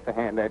whenever he has to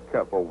hand that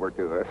cup over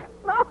to us.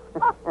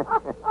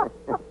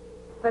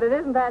 But it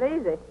isn't that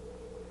easy.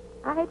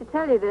 I hate to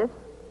tell you this,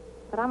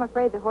 but I'm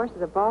afraid the horse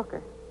is a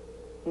balker.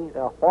 He's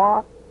a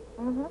what?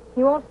 Mm-hmm.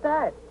 He won't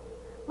start.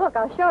 Look,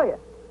 I'll show you.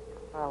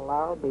 Well,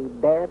 I'll be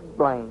dead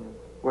blamed.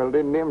 Well,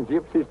 didn't them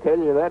gypsies tell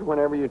you that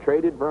whenever you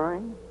traded for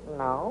him?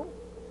 No.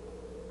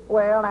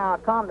 Well, now,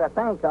 come to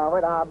think of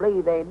it, I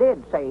believe they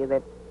did say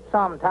that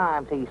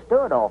sometimes he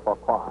stood awful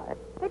quiet.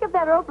 Pick up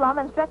that rope, Lum,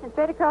 and stretch it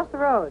straight across the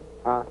road.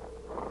 Huh?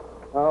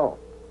 Oh.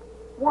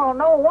 Well,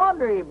 no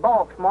wonder he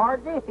balks,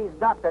 Margie, if he's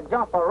got to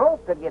jump a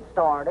rope to get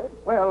started.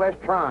 Well, let's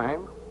try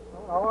him.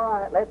 All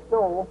right, let's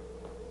go.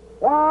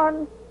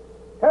 1,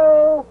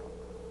 2,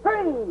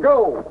 3.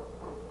 Go!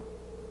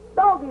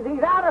 Doggies,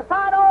 he's out of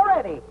sight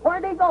already.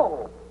 Where'd he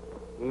go?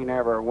 He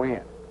never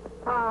went.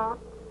 Oh.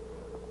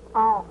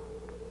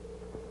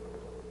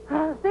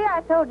 See,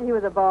 I told you he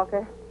was a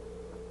balker.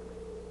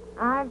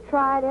 I've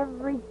tried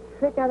every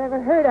trick I've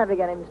ever heard of to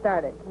get him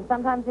started. And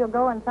sometimes he'll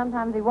go and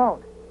sometimes he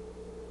won't.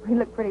 He'd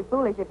look pretty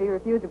foolish if he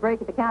refused to break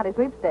at the county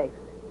sweepstakes.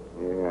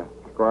 Yeah,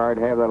 Squire'd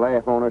have the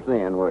laugh on us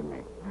then, wouldn't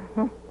he?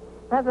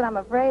 That's what I'm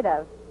afraid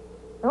of.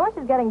 The horse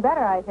is getting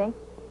better, I think.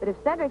 But if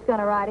Cedric's going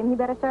to ride him, he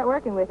better start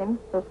working with him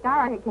so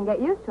Skyrocket can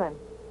get used to him.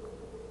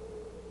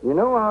 You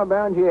know, I'll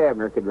bound you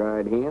Abner could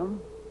ride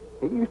him.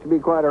 He used to be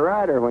quite a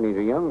rider when he's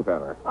a young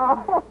feller.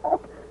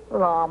 Oh,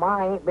 Lum,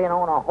 I ain't been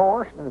on a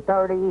horse in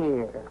 30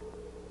 years.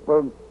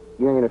 Well,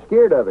 you ain't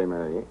scared of him,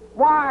 are you?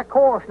 Why, of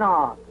course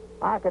not.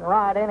 I can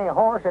ride any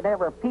horse that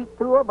ever peeped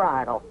through a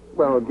bridle.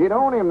 Well, get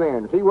on him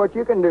then. See what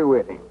you can do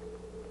with him.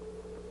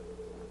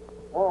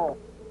 Oh,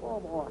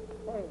 boy.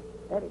 Hey,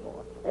 steady,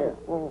 boy. Steady.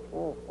 Oh,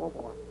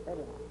 boy.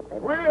 Steady.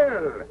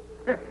 Well,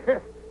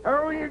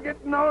 how are you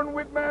getting on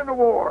with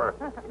man-o-war?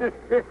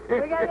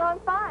 We're getting on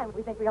fine.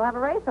 We think we'll have a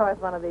racehorse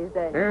one of these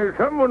days.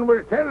 Someone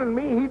was telling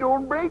me he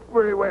don't break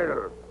very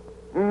well.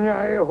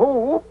 I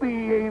hope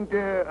he ain't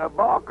a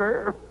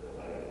balker.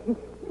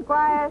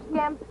 Squire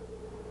Skimp,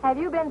 have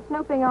you been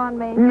snooping on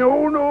me?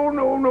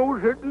 No,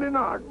 certainly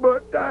not.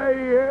 But I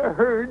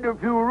heard a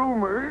few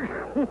rumors.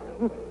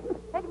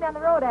 Take him down the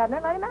road, Abner,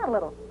 and let him out a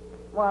little.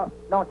 Well,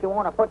 don't you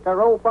want to put the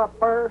rope up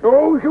first?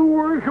 Oh,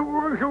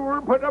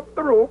 sure. Put up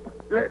the rope.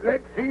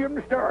 Let's see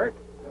him start.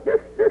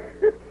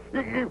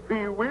 If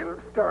he will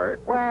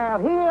start. Well,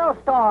 he'll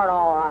start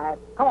all right.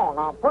 Come on,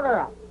 now, put her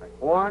up.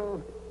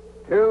 1,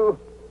 2,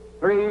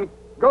 3,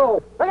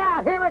 go. Look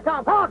out, here it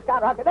comes. Come on,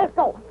 Skyrocket, let's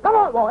go. Come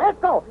on, boy, let's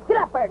go. Get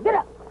up there, get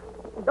up.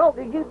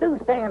 Dopey, you do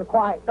stand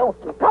quiet, don't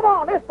you? Come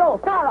on, let's go,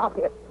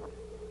 Skyrocket.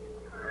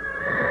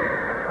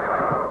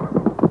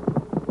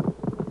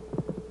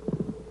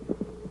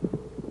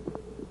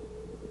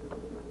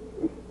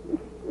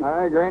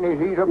 Hi, Granny,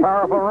 he's a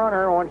powerful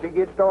runner once he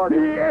gets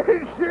started. Yes,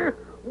 sir.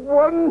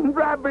 One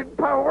rabbit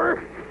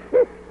power.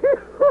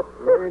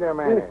 Wait a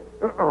minute.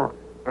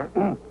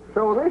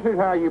 So this is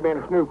how you've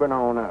been snooping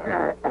on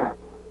us.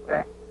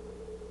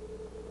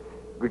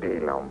 Good day,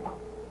 Lum.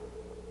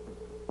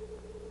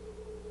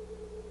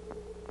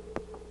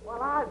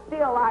 Well, I'd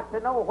still like to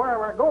know where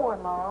we're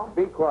going, Mom.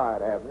 Be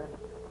quiet, Abner.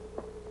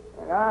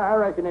 I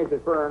reckon this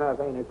is fur enough,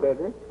 ain't it,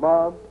 Cedric?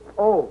 Mom?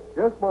 Oh,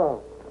 yes, Mom.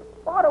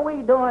 What are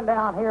we doing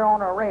down here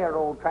on a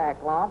railroad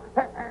track, Lum?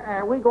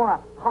 Are we going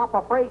to hop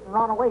a freight and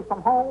run away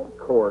from home? Of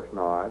course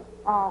not.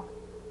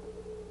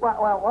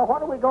 Well,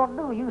 what are we going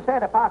to do? You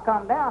said if I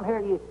come down here,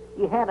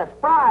 you had a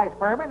surprise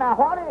for me. Now,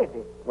 what is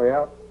it?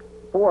 Well,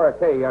 before I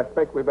tell you, I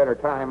expect we better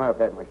tie him up,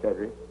 hadn't we,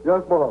 Cedric?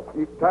 Yes, Mom.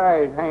 You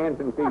tie his hands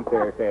and feet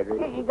there,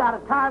 Cedric. You got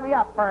to tie me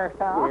up first,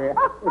 huh? Yeah.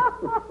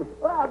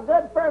 Well,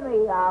 good for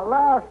me. I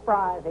love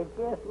surprises.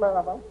 Just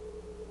love them.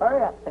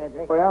 Hurry up,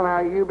 Cedric. Well, now,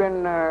 you've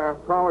been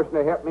promising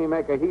to help me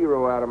make a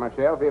hero out of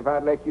myself if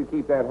I'd let you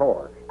keep that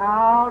horse.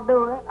 I'll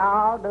do it.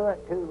 I'll do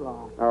it too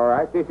long. All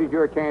right, this is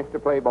your chance to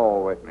play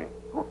ball with me.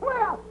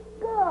 Well,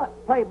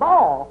 good. Play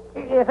ball?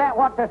 Is that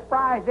what the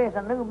surprise is,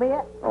 a new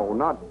mitt? Oh,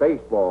 not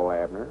baseball,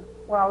 Abner.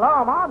 Well,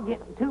 Lum, I'm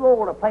getting too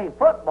old to play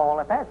football,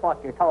 if that's what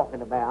you're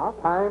talking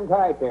about. Tie him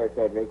tight there,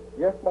 Cedric.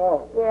 Yes,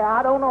 Mom. Yeah,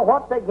 I don't know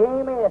what the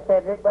game is,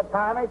 Cedric, but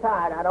tie me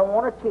tight. I don't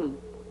want to cheat.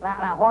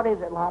 Now, what is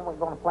it, Lum, we're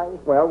going to play?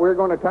 Well, we're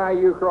going to tie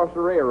you across the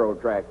railroad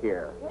track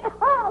here.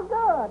 Oh,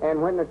 good.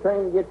 And when the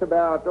train gets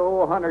about,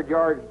 100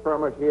 yards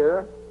from us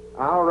here,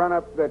 I'll run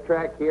up the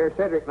track here.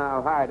 Cedric and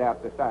I'll hide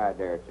out the side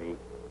there, see?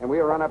 And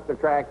we'll run up the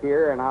track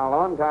here, and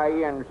I'll untie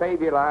you and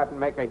save your life and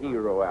make a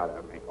hero out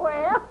of me.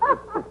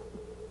 Well,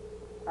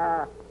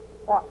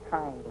 what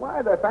train?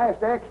 Why, the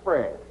Fast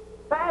Express.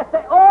 Fast?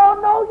 Oh,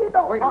 no, you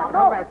don't. Wait a minute, no.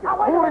 come back here. Now,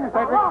 wait a Hold minute, him,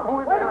 Cedric. now,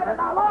 Hold him wait a down. minute,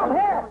 now, Lum,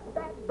 here.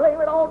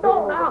 Blame it all.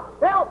 Don't now.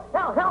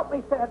 Help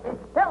me, Cedric.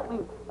 Help me.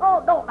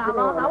 Oh, don't now,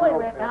 Lum. Now, wait a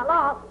minute. Now,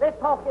 Lum, let's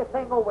talk this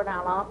thing over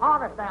now, Lum.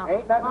 Honest now.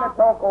 Ain't nothing to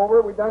talk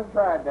over. We done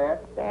tried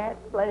that. Dad,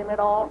 blame it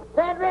all.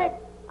 Cedric,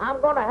 I'm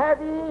going to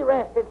have you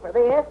arrested for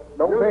this.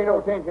 Don't pay no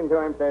attention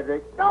to him,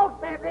 Cedric. Don't,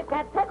 Cedric.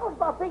 That tickles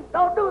my feet.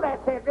 Don't do that,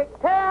 Cedric.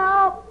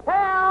 Help!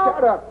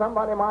 Shut up.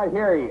 Somebody might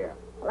hear you.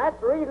 Well, that's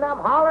the reason I'm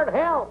hollering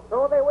help.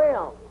 So they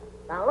will.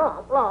 Now,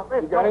 Lum,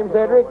 let's You got talk him, this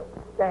Cedric? over.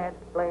 Dad,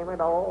 blame it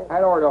all.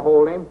 That ought to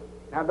hold him.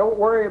 Now, don't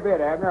worry a bit,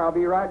 Abner. I'll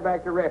be right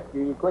back to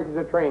rescue you quick as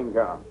the train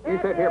comes. You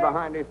sit here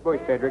behind this bush,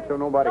 Cedric, so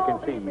nobody can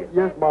see you.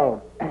 Yes, Mom.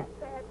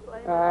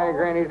 Aye,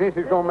 Granny, this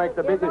is going to make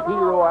the biggest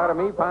hero out of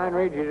me Pine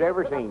Ridge has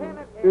ever seen.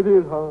 It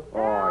is, huh?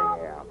 Oh,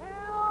 yeah.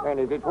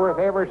 Granny, it's worth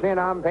every cent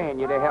I'm paying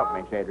you to help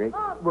me, Cedric.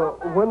 Well,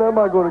 when am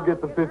I going to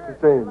get the 50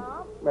 cents?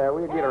 Well,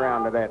 we'll get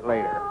around to that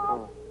later.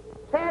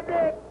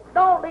 Cedric,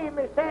 don't leave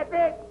me,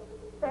 Cedric.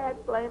 Dad,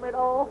 blame it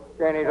all.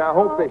 Granny, I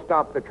hope they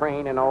stop the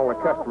train and all the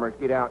customers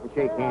get out and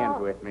shake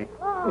hands with me.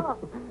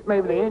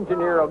 Maybe the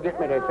engineer will get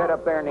me to sit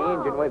up there in the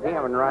engine with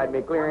him and ride me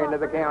clear into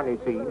the county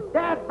seat.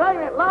 Dad, blame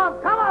it, Lum.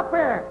 Come up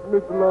here.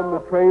 Mr. Lum, the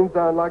train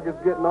sounds like it's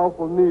getting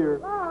awful near.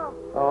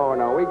 Oh,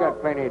 no, we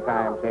got plenty of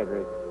time,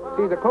 Cedric.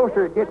 See, the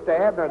closer it gets to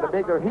Abner, the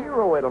bigger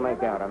hero it'll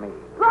make out of me.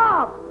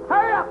 Lum,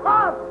 hurry up,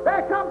 Lum.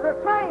 There comes the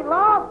train,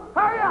 Lum.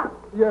 Hurry up.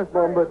 Yes,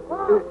 Mom, but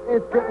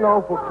it's getting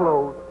awful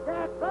close.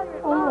 Dad, blame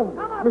it, Oh, Lum.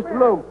 Come up Mr. here.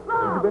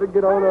 Lum, you better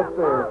get on up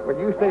there. Well,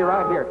 you stay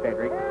right here,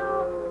 Cedric.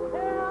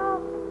 Help.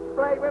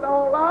 Blame it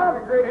all,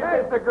 Lum.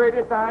 It's the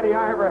greatest idea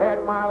I ever had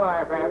in my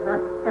life, Abner.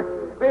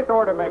 This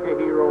ought to make a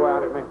hero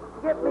out of me.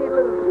 Get me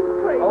loose, you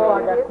crazy Oh,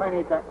 I got idiot. plenty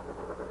of time.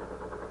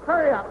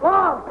 Hurry up,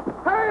 Lum.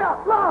 Hurry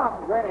up,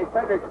 Lum. Granny,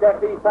 Cedric's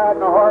got these tied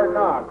in a hard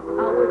knot.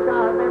 I wish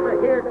I had never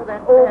heard of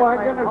that. Oh, my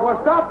goodness.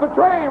 Well, stop the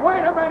train. Wait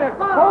a minute.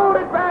 Hold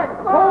it back.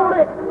 Hold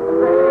it.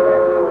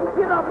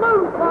 Get up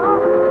loose, Lum.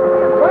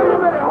 Wait a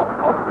minute.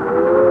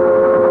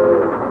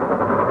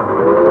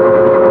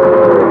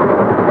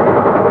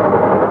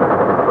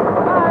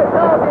 I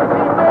told you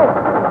she missed.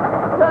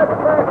 Good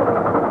mercy.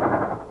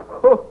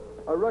 Oh,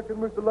 I reckon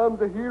Mr.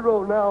 Lum's a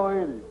hero now,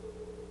 ain't he?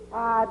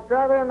 I'd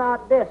rather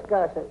not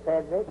discuss it,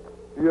 Cedric.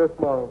 Yes,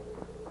 Mom.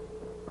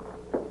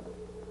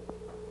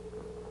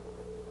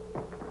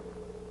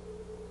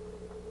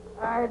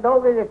 I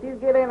Doggett, if you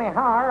get any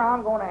higher,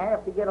 I'm going to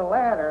have to get a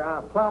ladder.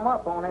 I'll plumb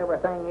up on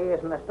everything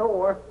is in the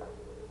store.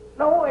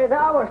 No, as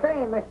I was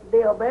saying, Mr.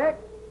 Dillbeck,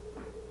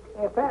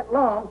 if that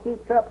Lum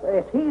keeps up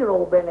this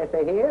hero business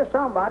of his,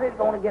 somebody's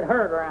going to get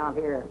hurt around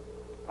here.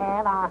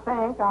 And I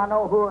think I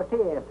know who it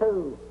is,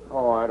 too.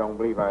 Oh, I don't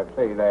believe I'd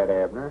say that,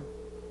 Abner.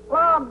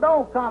 Lum,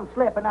 don't come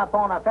slipping up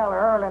on a fella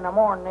early in the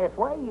morning this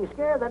way. You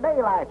scare the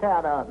daylights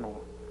out of me.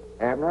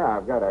 Abner,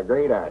 I've got a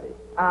great idea.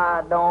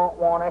 I don't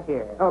want to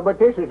hear it. Oh, but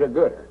this is a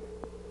gooder.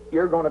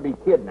 You're going to be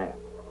kidnapped.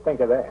 Think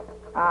of that.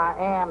 I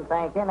am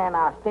thinking, and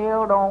I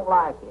still don't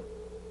like it.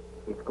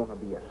 It's going to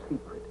be a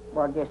secret.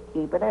 Well, just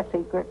keep it a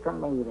secret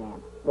from me,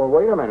 then. Well,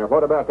 wait a minute.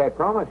 What about that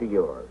promise of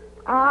yours?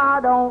 I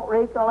don't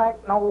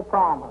recollect no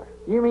promise.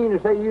 You mean to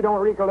say you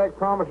don't recollect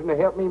promising to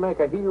help me make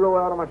a hero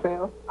out of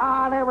myself?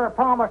 I never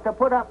promised to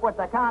put up with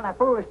the kind of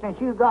foolishness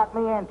you got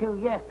me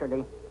into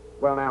yesterday.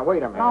 Well, now,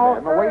 wait a minute, No,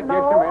 Abner. sir, Wait just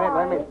a minute.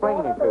 Let me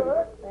explain it to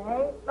you.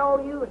 There ain't no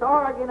use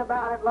arguing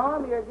about it,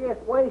 Lum. You're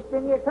just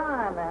wasting your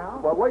time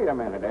now. Well, wait a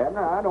minute,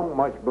 Abner. I don't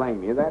much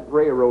blame you. That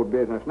railroad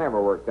business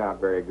never worked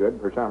out very good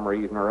for some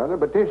reason or other,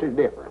 but this is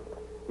different.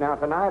 Now,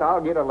 tonight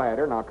I'll get a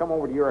ladder, and I'll come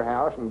over to your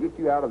house and get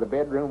you out of the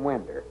bedroom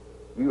window.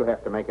 You'll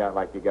have to make out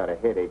like you got a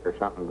headache or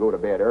something and go to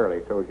bed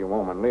early so as your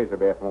woman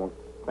Elizabeth won't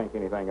think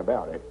anything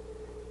about it.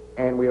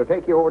 And we'll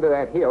take you over to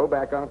that hill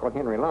back Uncle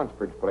Henry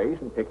Lunsford's place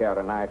and pick out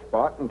a nice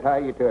spot and tie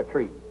you to a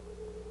tree.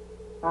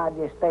 I'll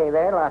just stay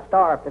there till I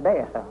starve to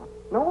death, huh?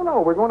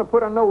 No, we're going to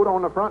put a note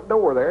on the front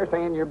door there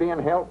saying you're being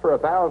held for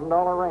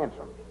 $1,000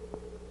 ransom.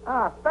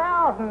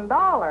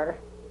 $1,000?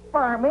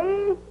 For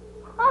me?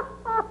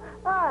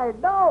 Hi,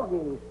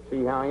 doggies.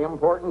 See how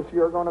important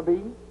you're going to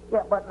be?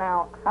 Yeah, but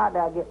now, how'd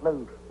I get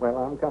loose? Well,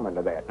 I'm coming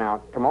to that.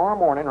 Now, tomorrow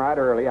morning, right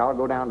early, I'll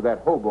go down to that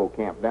hobo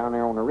camp down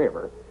there on the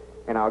river,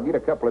 and I'll get a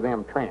couple of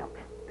them tramps.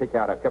 Pick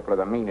out a couple of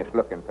the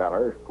meanest-looking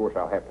fellers. Of course,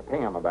 I'll have to pay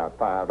them about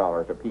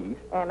 $5 apiece.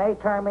 And they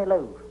turn me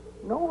loose.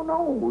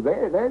 No,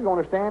 they're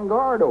going to stand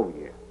guard over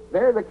you.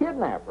 They're the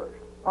kidnappers.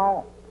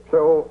 Oh.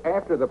 So,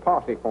 after the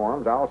posse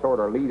forms, I'll sort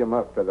of lead them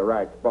up to the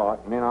right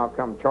spot, and then I'll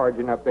come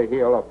charging up the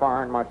hill,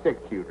 firing my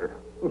six-shooter.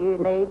 You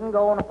needn't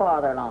go no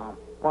farther, Lum.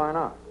 Why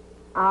not?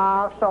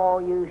 I saw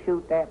you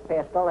shoot that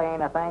pistol.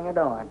 Ain't a thing of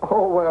doing.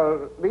 Oh,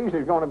 well, these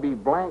is going to be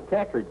blank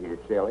cartridges,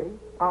 silly.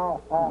 Oh.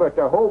 But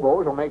the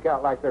hobos will make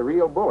out like they're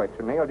real bullets,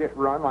 and they'll just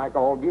run like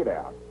all get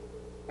out.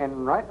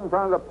 And right in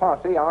front of the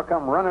posse, I'll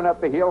come running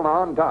up the hill and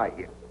untie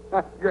you.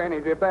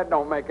 Grannies, if that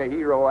don't make a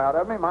hero out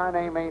of me, my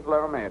name ain't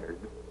Lum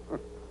Edwards.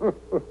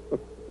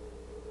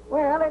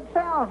 Well, it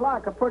sounds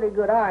like a pretty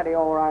good idea,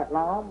 all right,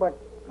 Lum, but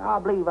I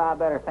believe I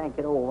better think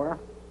it over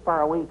for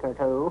a week or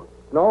two.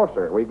 No,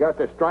 sir. We got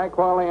to strike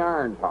while the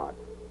iron's hot.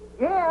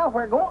 Yeah,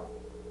 we're going...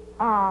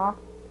 Huh?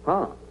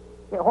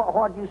 Yeah,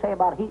 what'd you say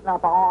about heating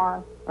up an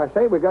iron? I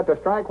say we got to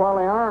strike while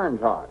the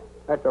iron's hot.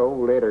 That's an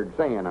old lettered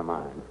saying of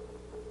mine.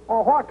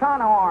 Well, what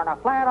kind of iron? A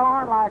flat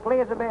iron like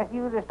Elizabeth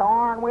uses to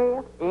iron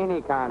with?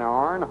 Any kind of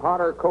iron,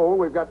 hot or cold,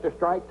 we've got to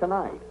strike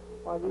tonight.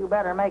 Well, you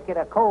better make it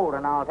a cold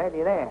one, I'll tell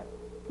you that.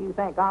 If you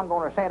think I'm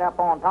going to sit up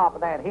on top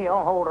of that hill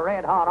and hold a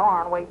red-hot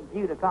iron waiting for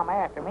you to come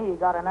after me, you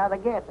got another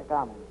guess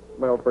a-coming.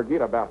 Well,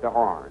 forget about the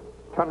iron.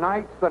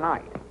 Tonight's the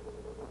night.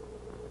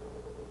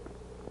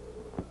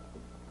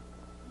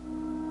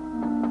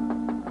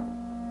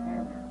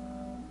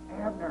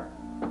 Abner.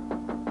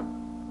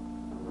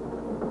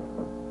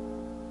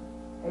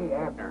 Hey,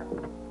 Abner.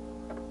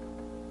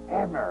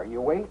 Abner, are you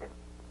awake?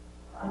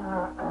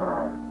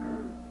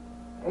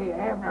 Hey,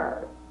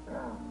 Abner.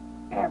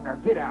 Abner,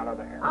 get out of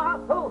there.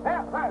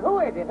 Who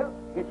is it?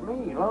 It's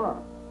me,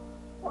 Lum.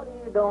 What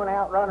are you doing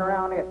out running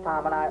around this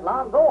time of night,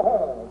 Lum? Go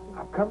home.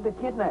 I've come to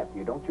kidnap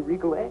you, don't you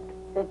recollect?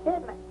 To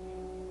kidnap?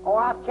 Oh,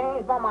 I've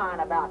changed my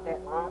mind about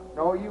that, Lum.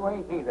 No, you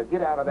ain't either.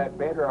 Get out of that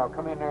bed or I'll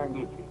come in there and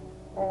get you.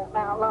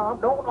 Now, Lum,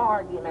 don't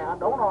argue now.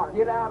 Don't argue.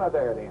 Get out of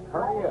there, then.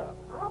 Hurry up.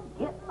 I'm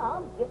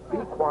getting.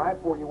 Be quiet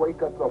before you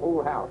wake up the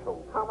whole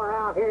household. Come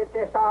around here at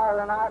this hour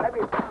of the night. Let me...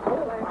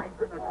 Oh, my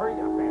goodness. Hurry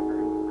up, Abner.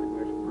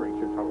 Goodness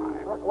gracious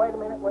alive. Wait a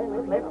minute.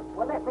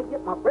 Let me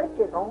get my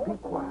britches on. Be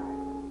quiet.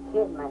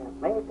 Kidnap.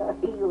 Make a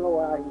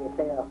hero out of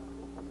yourself.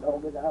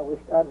 Dogged, I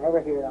wish I'd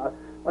never hear that.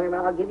 Wait a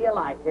minute, I'll give you a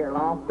light here,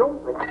 Lum. Don't.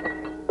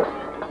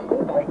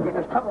 Oh, my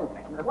goodness, come on,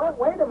 Abner. Well,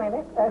 wait a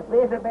minute. That's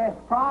Elizabeth's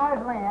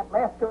prize lamp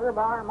left to her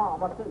by her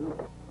mama, too.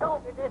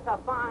 Don't it just a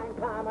fine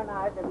time of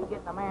night to be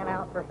getting a man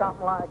out for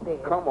something like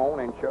this? Come on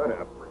and shut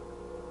up.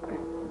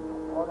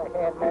 Ought to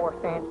have more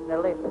sense than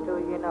to listen to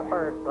you in the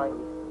first place.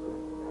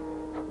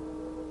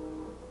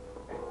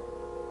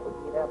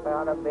 Get up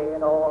out of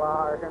bed all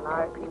hours of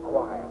night. Be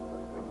quiet, for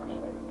goodness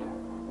sake.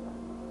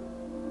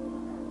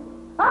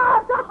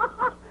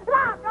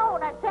 No,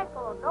 that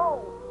tickle,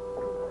 no.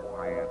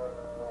 Quiet.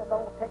 Yeah,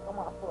 don't tickle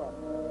my foot.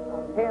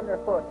 I'm tender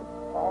foot.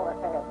 All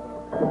that's happening.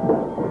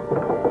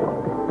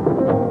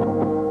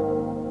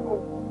 Oh,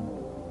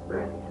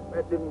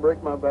 that didn't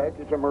break my back.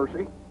 It's a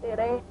mercy. It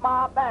ain't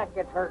my back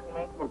that's hurting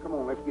me. Well, come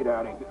on, let's get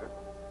out of here.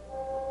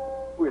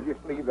 We'll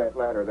just leave that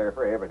ladder there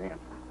for evidence.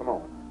 Come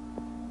on.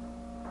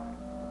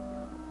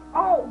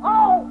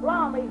 Oh,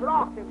 Lum, he's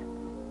lost it.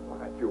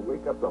 Why, You'll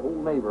wake up the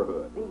whole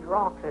neighborhood. These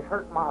rocks is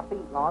hurting my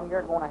feet, Lum.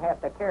 You're going to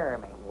have to carry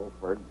me. Oh,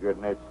 for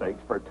goodness sakes,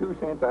 for 2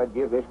 cents I'd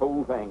give this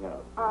whole thing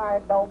up. All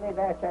right, Doggy,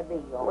 that's a deal.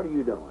 What are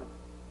you doing?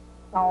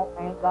 No,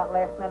 ain't got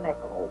less than a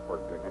nickel. Oh, for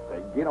goodness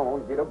sake, get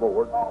on, get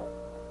aboard.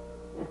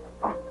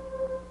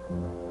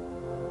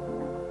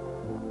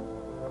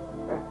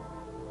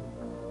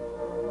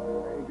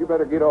 You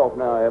better get off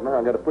now, Abner.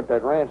 I got to put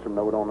that ransom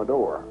note on the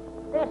door.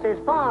 This is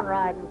fun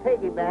riding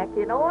piggyback,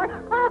 you know it?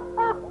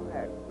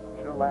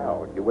 So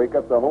loud. You wake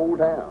up the whole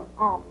town.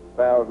 Oh,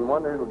 1,000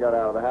 wonders we got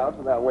out of the house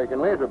without waking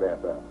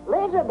Elizabeth up.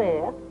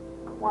 Elizabeth?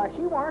 Why,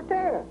 she weren't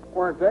there.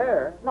 Weren't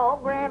there? No,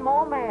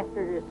 Grandma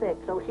Masters is sick,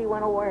 so she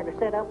went over to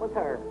sit up with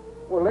her.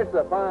 Well, this is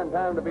a fine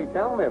time to be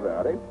telling me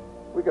about it.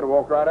 We could have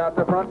walked right out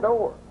the front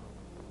door.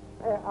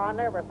 I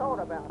never thought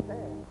about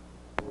that.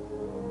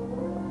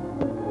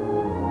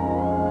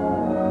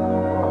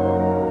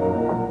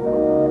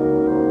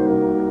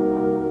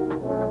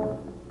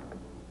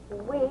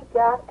 We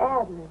got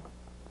Abner.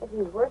 If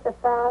he's worth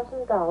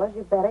 $1,000,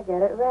 you better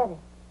get it ready.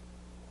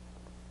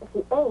 If he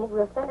ain't,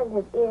 we'll send him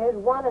his ears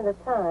one at a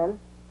time,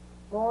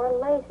 more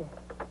later.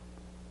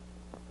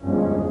 The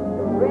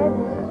red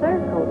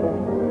circle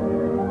gang.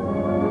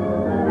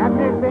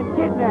 Abner's been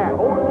kidnapped.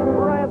 Hold him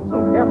for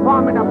ransom. They're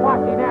forming a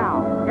posse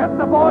now. Get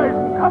the boys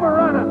and come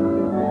running.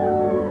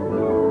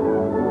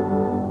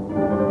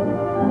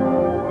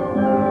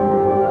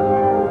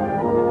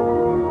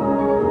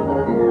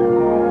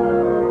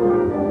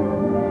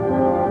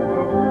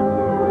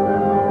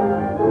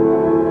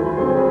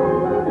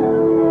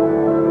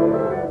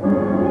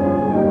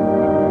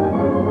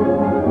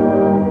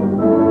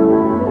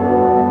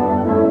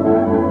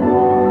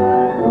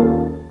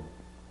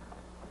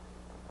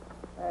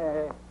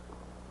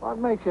 What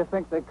makes you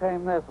think they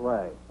came this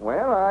way?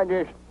 Well, I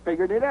just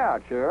figured it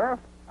out, Sheriff.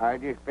 I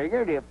just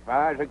figured if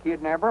I was a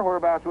kidnapper,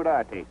 whereabouts would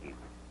I take him?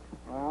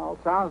 Well,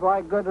 sounds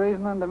like good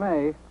reasoning to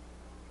me.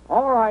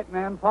 All right,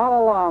 men,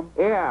 follow along.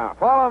 Yeah,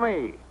 follow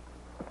me.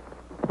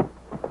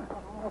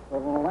 Oh, for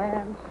the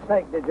land's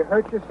sake, did you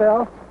hurt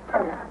yourself?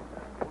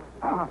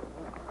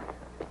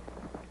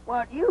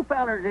 Well, you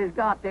fellers has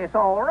got this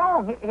all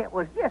wrong. It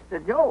was just a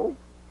joke.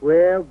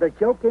 Well, the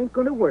joke ain't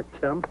going to work,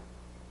 chum.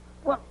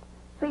 Well,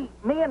 see,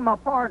 me and my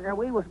partner,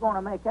 we was going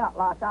to make out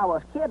like I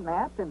was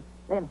kidnapped, and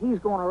then he's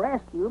going to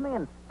rescue me,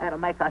 and that'll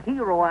make a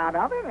hero out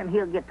of him, and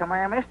he'll get to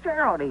marry Miss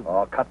Geraldine.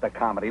 Oh, cut the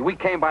comedy. We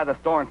came by the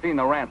store and seen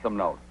the ransom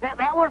note. That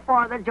was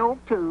for the joke,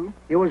 too.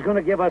 You was going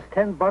to give us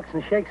 $10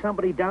 and shake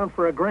somebody down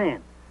for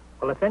 $1,000.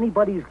 Well, if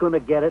anybody's going to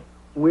get it,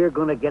 we're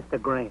going to get the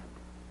 $1,000.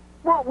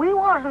 Well, we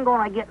wasn't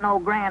going to get no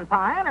grand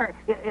pie, or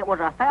it was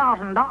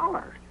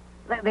 $1,000.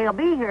 They'll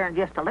be here in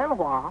just a little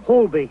while.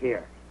 Who'll be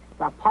here?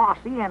 The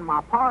posse and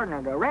my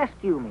partner to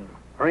rescue me.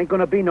 There ain't going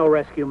to be no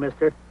rescue,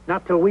 mister.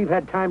 Not till we've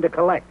had time to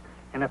collect.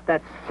 And if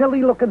that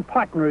silly-looking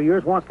partner of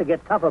yours wants to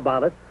get tough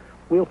about it,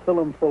 we'll fill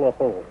him full of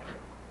holes.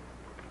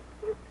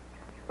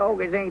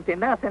 Bogus, ain't there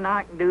nothing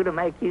I can do to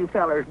make you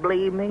fellers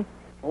believe me?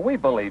 Well, we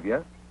believe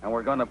you. And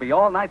we're going to be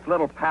all nice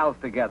little pals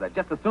together,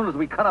 just as soon as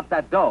we cut up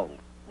that dough.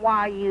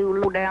 Why,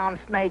 you low-down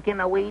snake in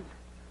the weeds?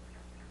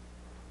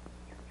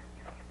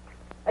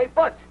 Hey,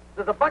 Butch,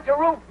 there's a bunch of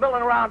rooms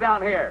milling around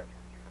down here.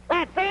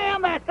 That's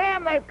them, that's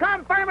them. They've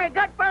come for me.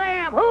 Good for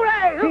them.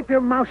 Hooray! Keep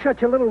your mouth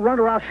shut, you little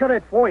runner. I'll shut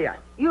it for you.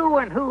 You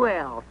and who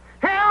else?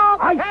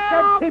 Help! I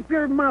help! said keep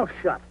your mouth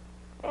shut.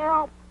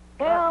 Help!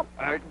 Help!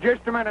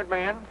 Just a minute,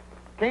 man.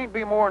 Can't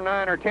be more than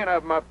 9 or 10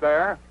 of them up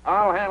there.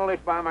 I'll handle this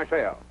by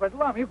myself. But,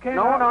 Lum, you can't...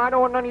 No, I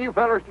don't want none of you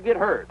fellers to get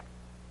hurt.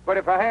 But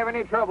if I have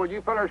any trouble,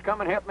 you fellers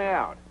come and help me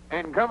out.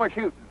 And come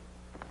a-shooting.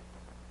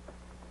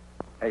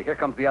 Hey, here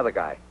comes the other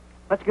guy.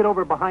 Let's get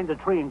over behind the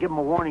tree and give him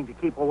a warning to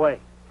keep away.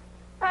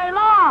 Hey,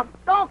 Lum!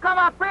 Don't come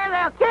up here.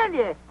 They'll kill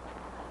you.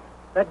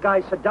 That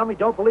guy's so dumb he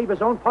don't believe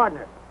his own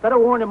partner. Better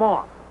warn him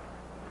off.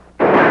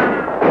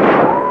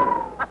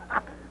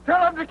 Tell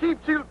them to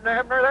keep shooting,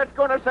 Abner. That's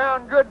going to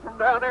sound good from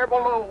down there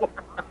below.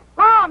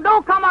 Lum,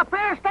 don't come up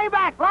here. Stay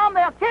back, Lum.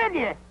 They'll kill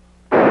you.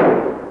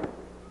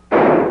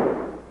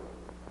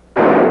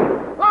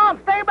 Lum,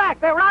 stay back.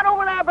 They're right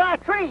over there by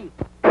that tree.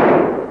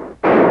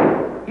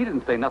 He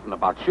didn't say nothing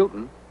about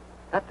shooting.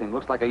 That thing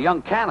looks like a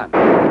young cannon.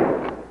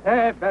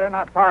 Hey, better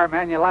not fire,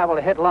 man. You're liable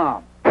to hit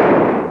Lum.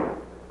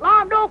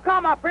 Lum, don't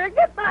come up here.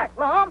 Get back,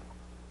 Lum.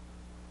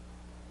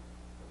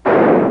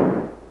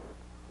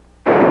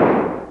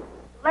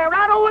 They're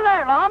right over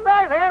there, Lum.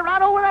 They're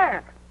right over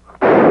there.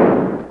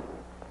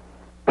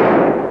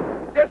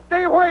 Just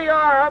stay where you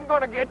are. I'm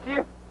going to get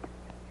you.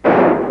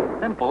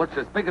 Them bullets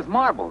as big as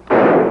marbles.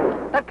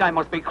 That guy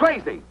must be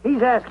crazy.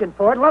 He's asking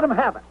for it. Let him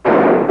have it.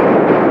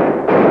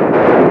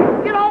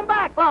 Get on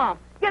back, Lum.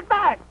 Get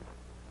back.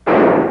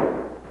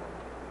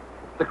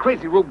 The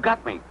crazy rube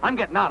got me. I'm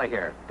getting out of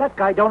here. That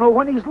guy don't know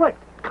when he's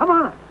licked. Come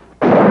on.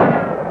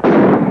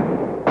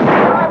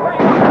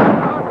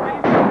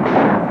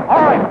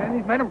 All right, man.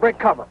 These men break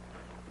cover.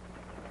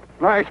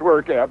 Nice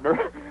work,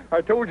 Abner.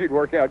 I told you it'd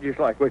work out just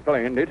like we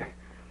planned it.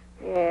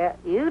 Yeah,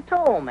 you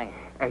told me.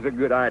 That's a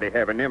good idea,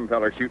 having them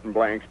fellas shooting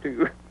blanks,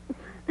 too.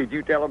 Did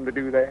you tell them to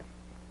do that?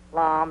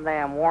 Lum,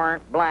 them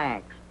weren't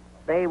blanks.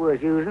 They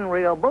was using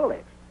real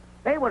bullets.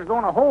 They was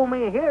going to hold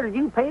me here till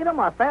you paid them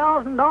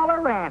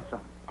 $1,000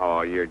 ransom.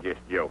 Oh, you're just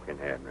joking,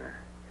 Abner.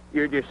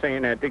 You're just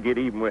saying that to get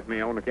even with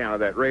me on account of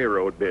that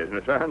railroad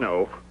business, I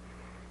know.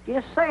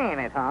 Just saying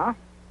it, huh?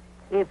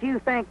 If you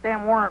think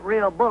them weren't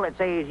real bullets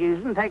they was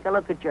using, take a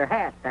look at your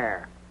hat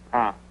there.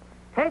 Huh?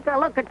 Take a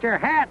look at your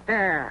hat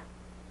there.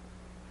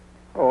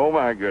 Oh,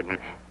 my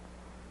goodness.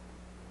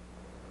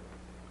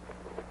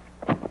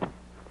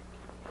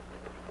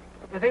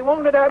 Is he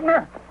wounded,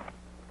 Abner?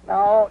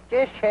 No,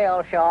 just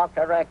shell-shocked,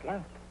 I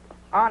reckon.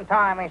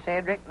 Untie me,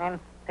 Cedric, and then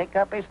pick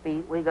up his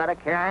feet. We gotta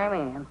carry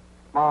him in.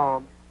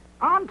 Mom.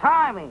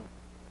 Untie me.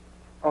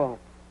 Oh.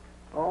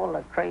 All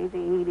the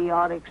crazy,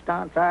 idiotic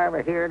stunts I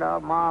ever heard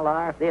of in my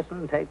life, this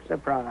one takes the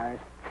prize.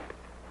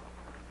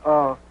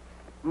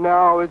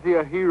 Now is he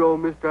a hero,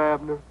 Mr.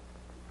 Abner?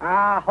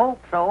 I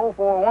hope so,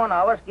 before one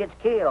of us gets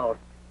killed.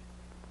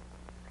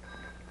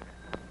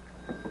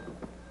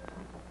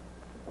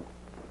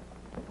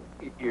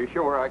 You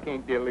sure I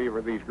can't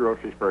deliver these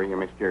groceries for you,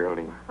 Miss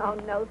Geraldine? Oh,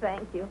 no,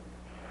 thank you.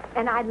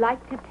 And I'd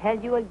like to tell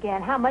you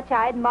again how much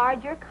I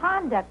admired your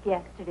conduct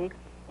yesterday.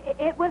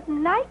 It was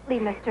knightly,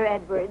 Mr.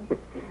 Edwards.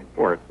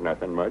 Weren't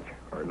nothing much,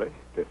 hardly,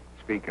 to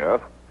speak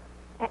of.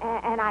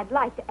 And I'd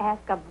like to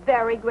ask a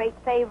very great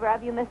favor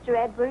of you, Mr.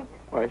 Edwards.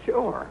 Why,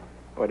 sure.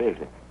 What is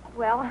it?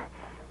 Well,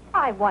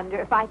 I wonder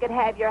if I could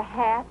have your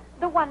hat,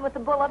 the one with the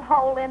bullet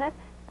hole in it.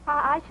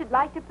 I should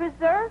like to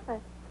preserve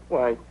it.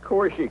 Why, of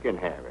course you can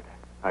have it.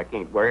 I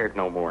can't wear it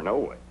no more, no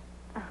way.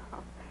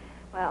 Oh,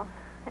 well,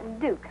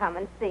 do come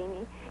and see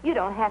me. You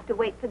don't have to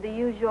wait for the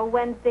usual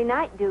Wednesday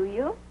night, do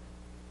you?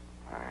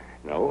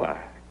 No,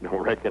 I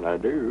don't reckon I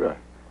do.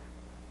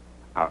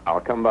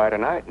 I'll come by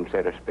tonight and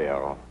set a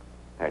spell.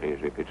 That is,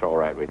 if it's all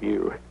right with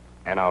you.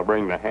 And I'll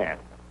bring the hat.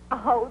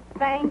 Oh,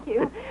 thank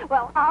you.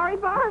 Well, au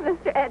revoir,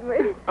 Mr.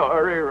 Edwards.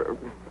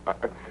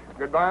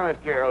 Goodbye, Miss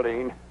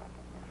Geraldine.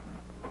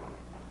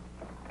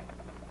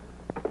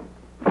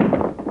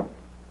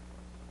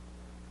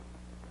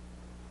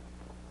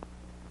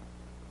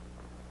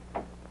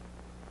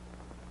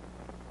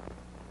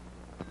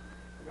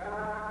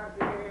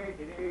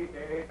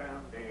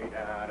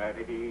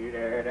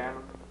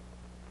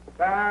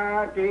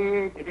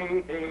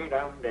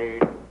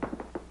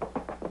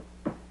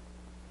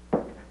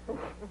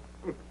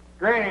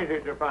 Granny's,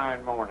 it's a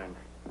fine morning.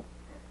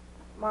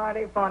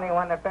 Mighty funny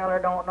when the feller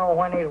don't know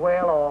when he's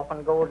well off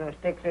and goes and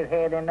sticks his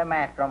head into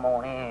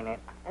matrimony, ain't it?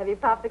 Have you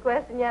popped the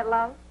question yet,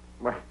 Lum?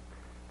 Well,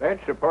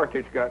 that's the part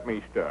that's got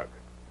me stuck.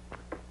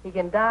 He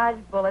can dodge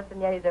bullets,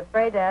 and yet he's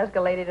afraid to ask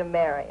a lady to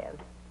marry him.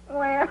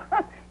 Well,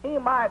 he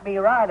might be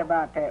right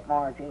about that,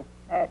 Margie.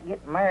 That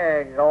getting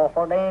married is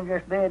awful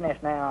dangerous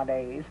business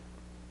nowadays.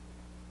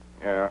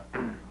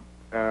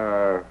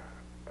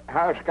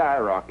 How's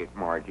Skyrocket,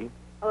 Margie?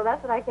 Oh,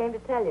 that's what I came to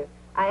tell you.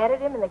 I entered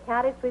him in the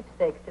county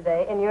sweepstakes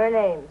today in your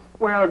names.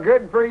 Well,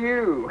 good for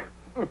you.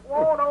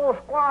 Won't old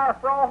Squire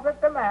froth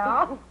at the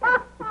mouth?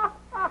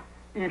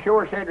 You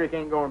sure Cedric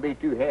ain't going to be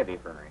too heavy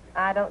for him?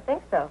 I don't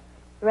think so.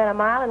 We ran a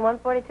mile in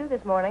 1:42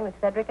 this morning with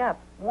Cedric up.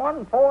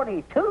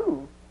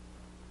 1:42?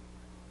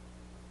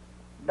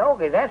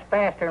 Doggy, that's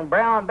faster than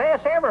Brown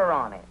Bess ever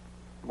run it.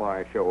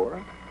 Why,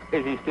 sure.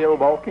 Is he still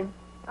balking?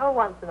 Oh,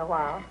 once in a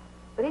while.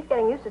 But he's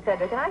getting used to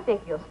Cedric, and I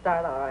think he'll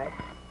start all right.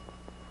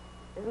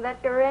 Isn't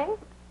that your ring?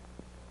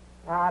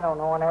 I don't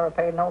know. I never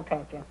paid no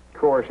attention. Of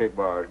course it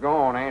was. Go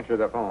on, answer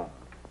the phone.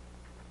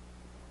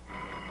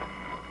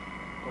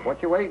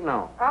 What you waiting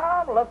on?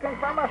 I'm looking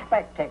for my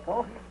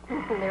spectacles.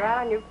 They're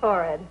out on your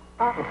forehead.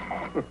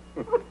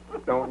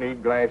 Don't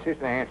need glasses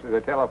to answer the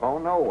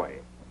telephone, no way.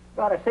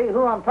 Gotta see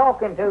who I'm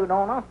talking to,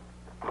 don't I?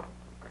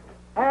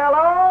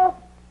 Hello?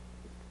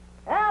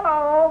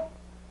 Hello?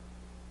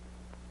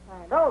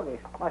 My doggies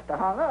must have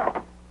hung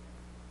up.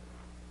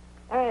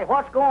 Hey,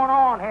 what's going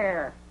on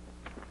here?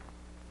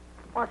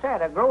 What's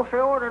that, a grocery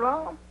order,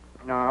 Lum?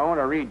 No, I want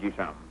to read you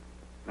something.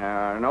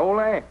 Now, no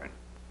laughing.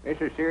 This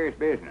is serious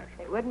business.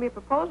 It wouldn't be a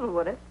proposal,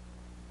 would it?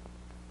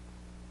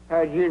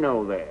 How'd you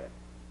know that?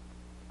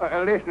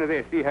 Listen to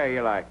this. See how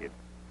you like it.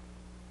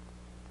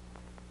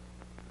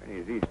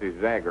 He's east to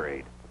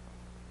exaggerate.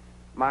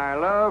 My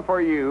love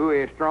for you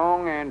is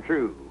strong and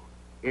true.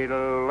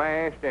 It'll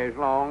last as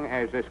long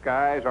as the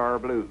skies are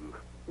blue.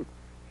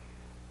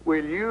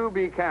 Will you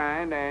be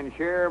kind and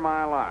share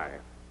my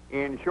life?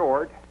 In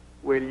short,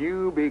 will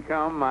you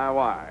become my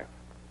wife?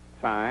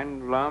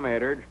 Signed, Lum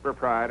Edwards,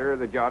 proprietor of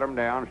the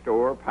Jot-em-Down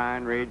store,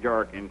 Pine Ridge,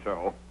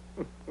 Arkansas.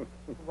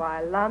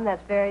 Why, Lum,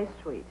 that's very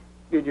sweet.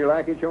 Did you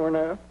like it, sure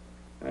enough?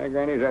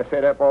 Granny, I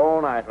sat up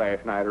all night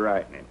last night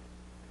writing it.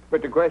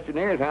 But the question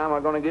is, how am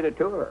I going to get it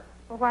to her?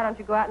 Well, why don't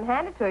you go out and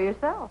hand it to her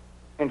yourself?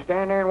 And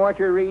stand there and watch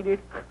her read it?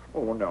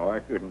 Oh, no, I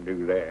couldn't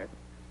do that.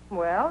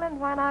 Well, then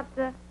why not,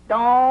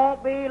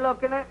 Don't be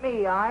looking at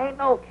me. I ain't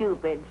no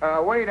Cupid.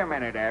 Wait a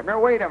minute, Abner.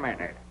 Wait a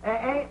minute.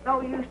 Ain't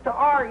no use to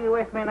argue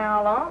with me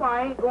now, Lum.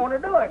 I ain't going to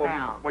do it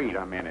now. Wait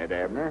a minute,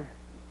 Abner.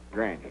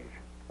 Granny,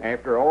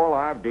 after all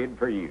I've did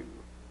for you,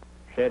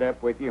 Set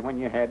up with you when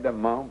you had the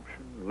mumps,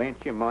 and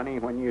lent you money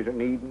when you was a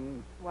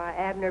needin'. Why,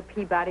 Abner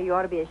Peabody, you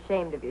ought to be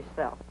ashamed of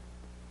yourself.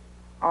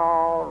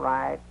 All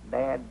right,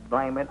 Dad,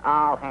 blame it.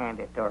 I'll hand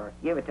it to her.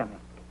 Give it to me.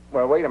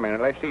 Well, wait a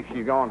minute. Let's see if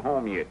she's gone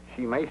home yet.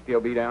 She may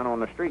still be down on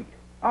the street.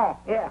 Oh,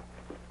 yeah.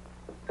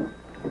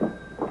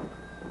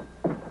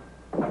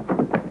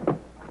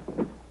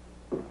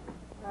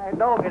 Hey,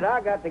 dogged, I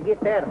got to get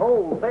that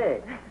whole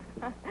thing.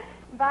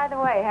 By the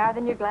way, how are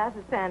the new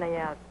glasses panning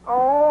out?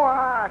 Oh,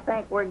 I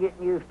think we're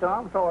getting used to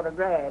them, sort of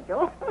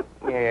gradual.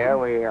 Yeah,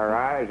 our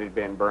eyes has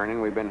been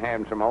burning. We've been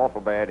having some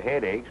awful bad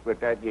headaches, but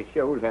that just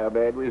shows how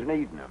bad we was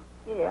needing them.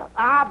 Yeah,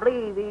 I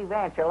believe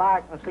eventually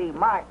I can see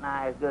might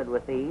nigh as good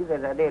with these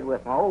as I did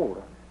with my old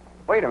ones.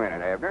 Wait a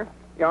minute, Abner.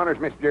 Yonder's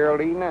Miss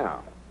Geraldine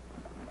now.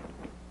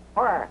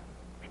 Where?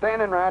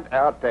 Standing right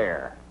out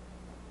there.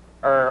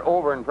 Or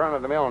over in front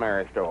of the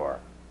millinery store.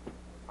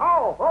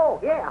 Oh,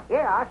 yeah,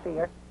 I see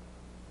her.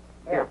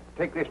 Here,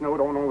 take this note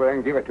on over there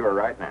and give it to her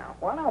right now.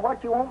 Well, now,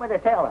 what you want me to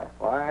tell her?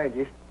 Why,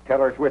 just tell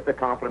her it's with the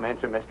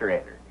compliments of Mr.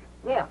 Edwards.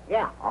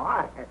 Yeah, all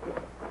right.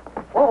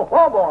 Whoa,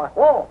 boy.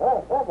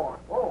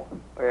 Whoa.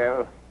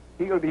 Well,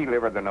 he'll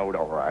deliver the note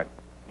all right.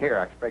 Here,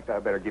 I expect I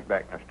better get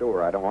back in the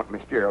store. I don't want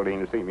Miss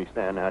Geraldine to see me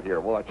standing out here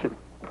watching.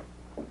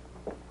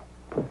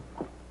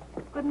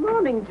 Good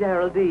morning,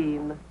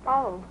 Geraldine.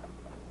 Oh,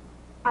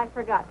 I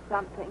forgot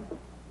something.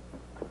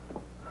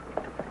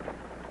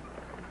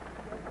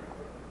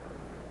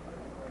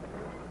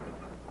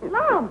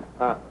 Lum!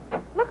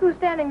 Look who's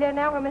standing there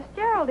now where Miss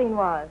Geraldine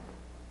was.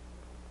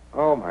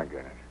 Oh, my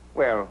goodness.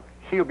 Well,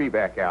 she'll be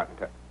back out in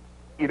time.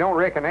 You don't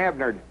reckon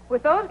Abner...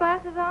 With those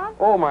glasses on?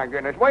 Oh, my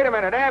goodness. Wait a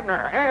minute,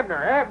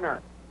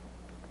 Abner.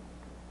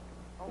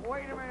 Oh,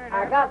 wait a minute.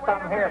 I got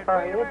something here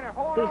for you.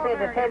 He said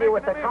to tell you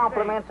with the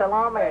compliments of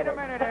Lum Edwards.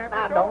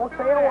 Now, don't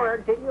say a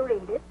word till you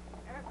read it.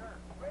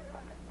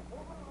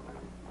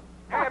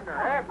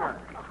 Abner.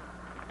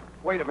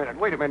 Wait a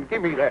minute.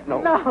 Give me that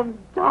note. Lum,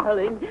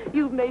 darling,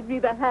 you've made me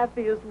the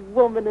happiest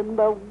woman in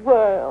the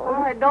world. All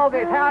right,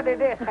 doggies, how did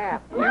this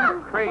happen?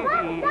 You crazy.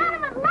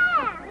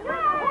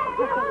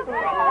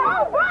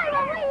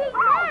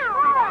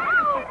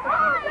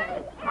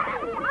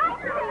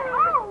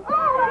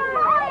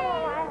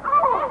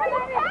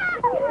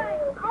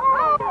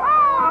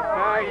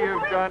 Now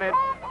you've done it.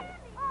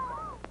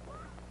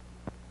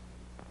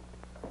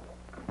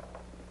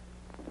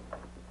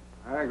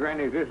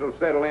 Granny, this'll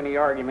settle any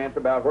arguments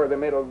about where the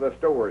middle of the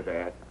store's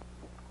at.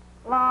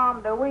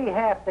 Lum, do we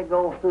have to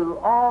go through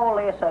all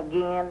this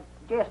again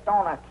just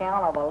on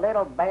account of a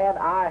little bad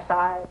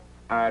eyesight?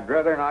 I'd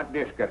rather not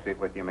discuss it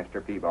with you,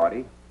 Mr.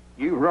 Peabody.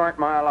 You ruined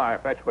my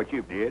life, that's what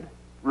you did.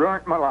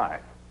 Ruined my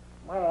life.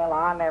 Well,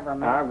 I never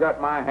meant... I've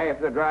got my half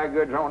the dry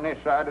goods on this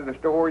side of the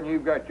store, and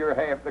you've got your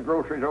half the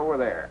groceries over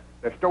there.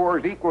 The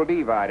store's equal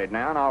divided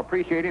now, and I'll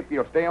appreciate it if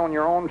you'll stay on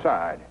your own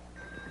side.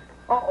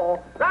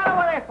 Uh-oh. Right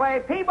over this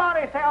way.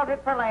 Peabody sells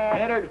it for less.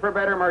 Headers for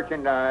better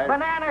merchandise.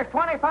 Bananas,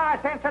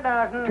 25 cents a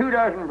dozen. 2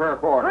 dozen per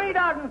quarter. 3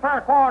 dozen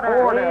per quarter.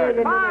 4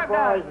 dozen. 5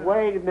 dozen.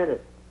 Wait a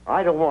minute.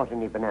 I don't want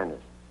any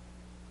bananas.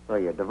 So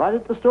you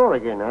divided the store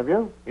again, have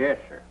you? Yes,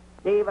 sir.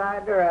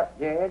 Divide her up,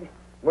 Judge.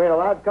 Well,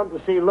 I've come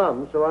to see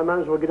Lum, so I might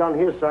as well get on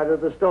his side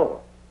of the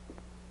store.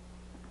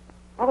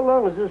 How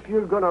long is this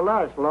feud going to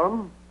last,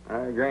 Lum?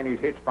 Granny's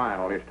hits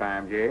final this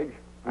time, Judge.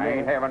 I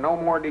ain't having no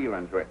more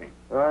dealings with him.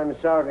 I'm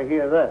sorry to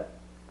hear that.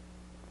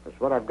 That's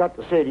what I've got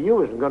to say to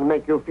you isn't going to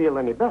make you feel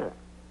any better.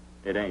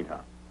 It ain't, huh?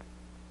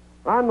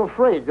 I'm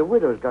afraid the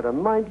widow's got a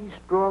mighty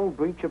strong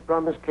breach of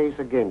promise case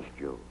against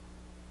you.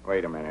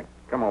 Wait a minute.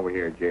 Come over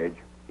here, Judge.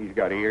 He's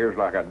got ears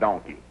like a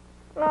donkey.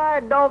 My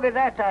doggy,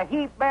 that's a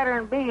heap better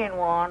than being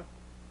one.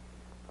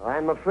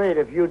 I'm afraid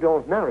if you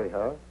don't marry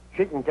her,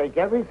 she can take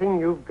everything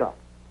you've got.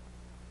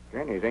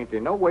 Granny's ain't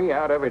there no way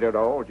out of it at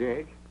all,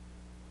 Judge?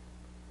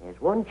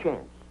 There's one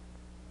chance.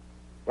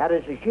 That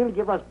is, if she'll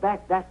give us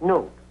back that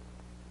note.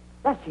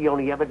 That's the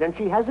only evidence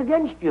she has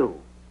against you.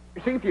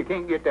 See if you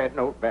can't get that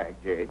note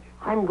back, Judge.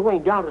 I'm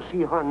going down to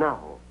see her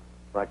now.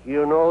 But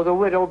you know the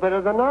widow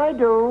better than I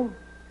do.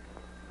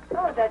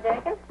 Hello, Judge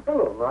Aiken.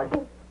 Hello,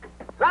 Margie.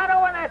 Right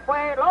over this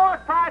way.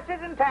 Lowest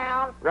prices in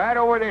town. Right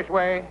over this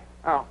way.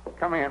 Oh,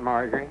 come in,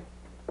 Marjorie.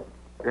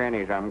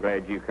 Grannies, I'm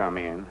glad you come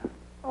in.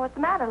 What's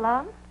the matter,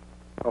 Lum?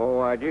 Oh,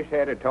 I just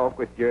had a talk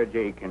with Judge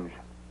Aikens.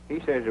 He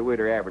says the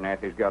Widder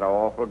Abernathy's got an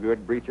awful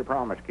good breach of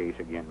promise case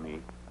against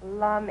me.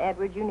 Lum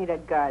Edwards, you need a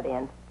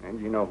guardian. And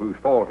you know whose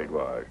fault it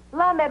was.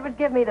 Lum Edwards,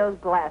 give me those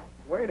glasses.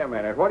 Wait a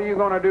minute. What are you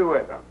going to do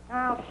with them?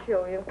 I'll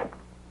show you.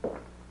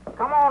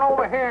 Come on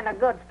over here in the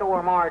goods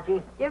store,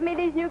 Margie. Give me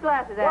these new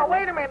glasses, Well, Abner.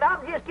 wait a minute.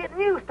 I'm just getting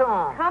used to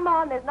them. Come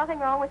on, there's nothing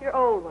wrong with your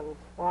old ones.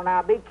 Well,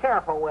 now, be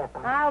careful with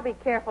them. I'll be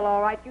careful,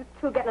 all right. You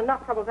two getting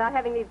enough trouble without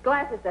having these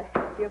glasses to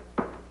help you.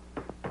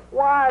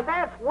 Why,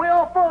 that's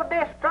willful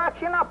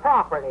destruction of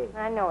property.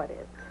 I know it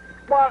is.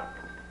 Well,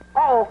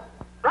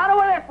 right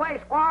over this way,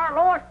 Squire.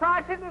 Lowest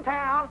prices in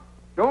town.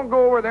 Don't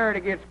go over there to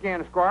get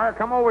skinned, Squire.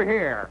 Come over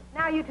here.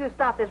 Now you two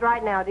stop this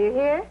right now, do you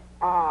hear?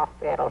 Oh,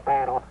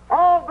 fiddle.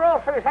 All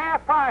groceries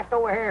half-priced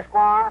over here,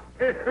 Squire.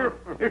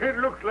 It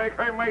looks like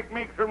I might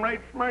make some right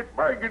smart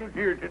bargains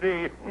here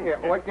today. Yeah,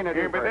 what can I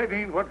do? But that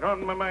ain't what's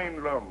on my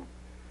mind, Lum.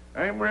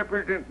 I'm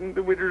representing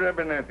the Widder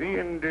Abernathy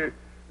and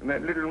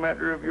that little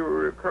matter of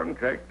your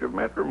contract of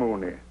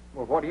matrimony.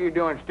 Well, what are you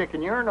doing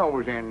sticking your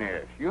nose in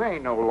this? You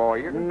ain't no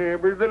lawyer.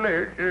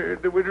 Nevertheless,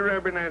 the Widder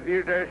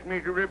Abernathy has asked me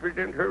to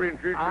represent her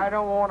interests. I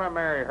don't want to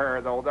marry her,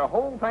 though. The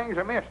whole thing's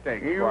a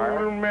mistake, Squire.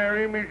 You'll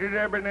marry Mrs.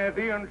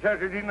 Abernathy on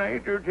Saturday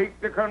night or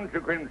take the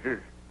consequences.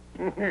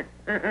 And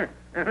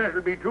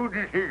that'll be two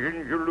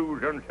decisions you'll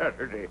lose on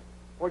Saturday.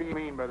 What do you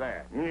mean by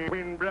that?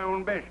 When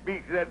Brown Bess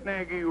beats that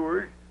nag of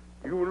yours,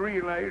 you'll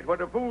realize what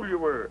a fool you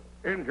were,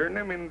 entering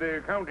him in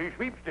the county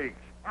sweepstakes.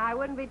 I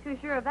wouldn't be too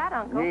sure of that,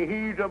 Uncle.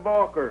 He's a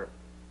balker.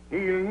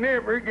 He'll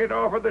never get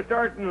off of the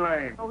starting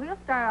line. Oh, he'll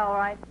start all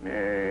right.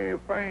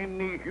 Fine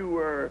niece you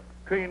are,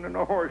 training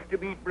a horse to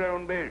beat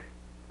Brown Bess.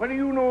 What do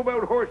you know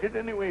about horses,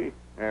 anyway?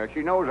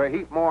 She knows a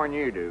heap more than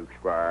you do,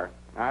 Squire.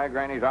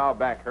 Grannies, I'll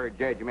back her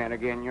judgment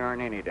again yourn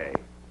any day.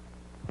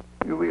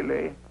 You will,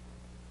 eh?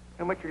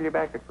 How much will you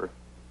back it for?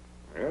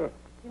 Well,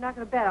 You're not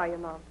going to bet, are you,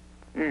 Mom?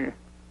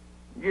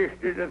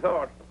 Just as I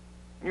thought.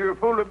 You're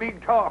full of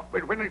big talk,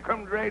 but when it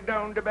comes right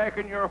down to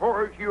backing your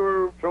horse,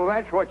 you're... So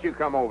that's what you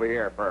come over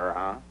here for,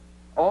 huh?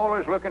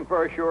 Always looking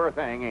for a sure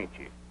thing, ain't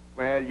you?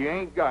 Well, you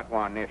ain't got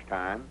one this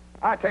time.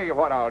 I'll tell you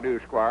what I'll do,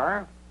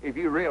 Squire. If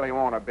you really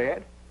want to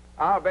bet,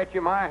 I'll bet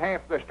you my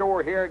half the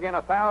store here again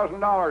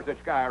 $1,000 that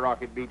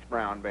Skyrocket beats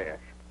Brown Bess.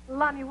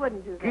 Lum, you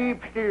wouldn't do that.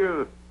 Keep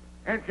still.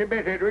 That's a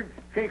bet, Edwards.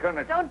 Shake on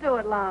it. Don't do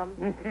it, Lum.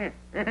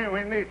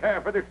 When this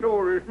half of the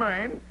store is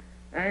mine,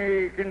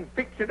 I can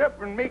fix it up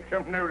and make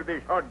something out of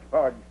this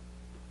hodgepodge.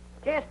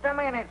 Just a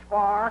minute,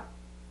 Squire.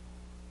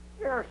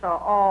 You're so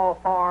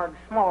all-farred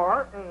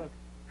smart and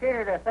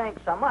appear to think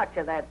so much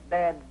of that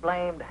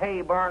dad-blamed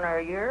hay burner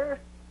of yours.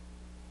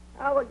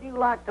 How would you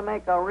like to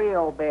make a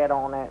real bet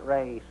on that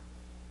race?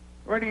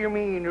 What do you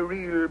mean, a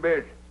real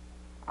bet?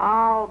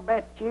 I'll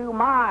bet you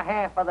my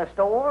half of the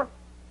store.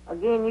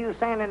 Again, you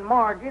sending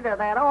Margie to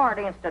that art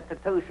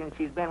institution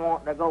she's been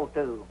wanting to go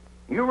to.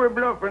 You were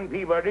bluffing,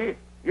 Peabody.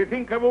 You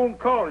think I won't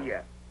call you.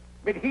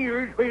 But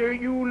here's where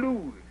you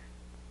lose.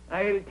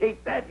 I'll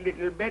take that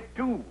little bet,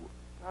 too.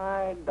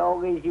 My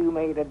doggies, you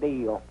made a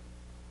deal.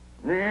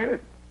 Well,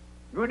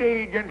 good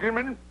day,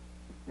 gentlemen.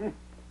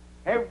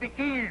 Have the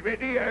keys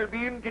ready. I'll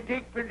be in to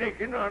take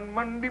possession on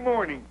Monday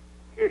morning.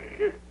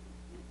 Good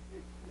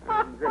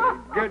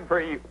for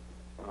you.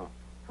 Oh.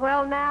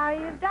 Well, now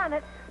you've done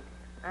it.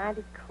 I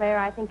declare,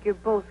 I think you're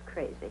both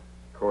crazy.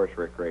 Of course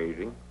we're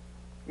crazy.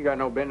 You got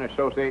no business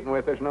associating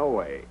with us, no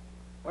way.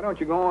 Why don't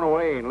you go on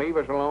away and leave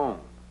us alone?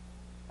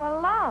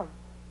 Well, Lum.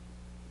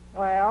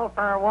 Well,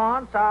 for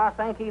once, I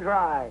think he's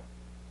right.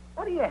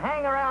 What do you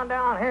hang around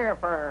down here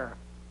for?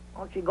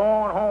 Why don't you go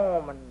on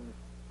home and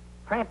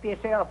cramp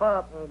yourself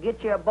up and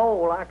get you a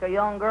bow like a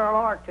young girl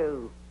or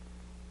two?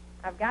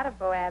 I've got a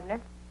bow, Abner.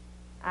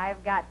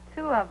 I've got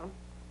two of them,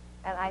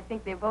 and I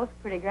think they're both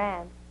pretty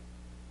grand.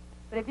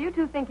 But if you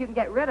two think you can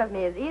get rid of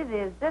me as easy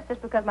as this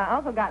just because my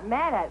uncle got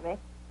mad at me,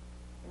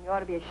 then you ought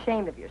to be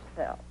ashamed of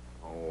yourself.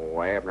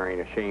 Oh, Abner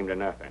ain't ashamed of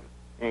nothing.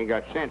 He ain't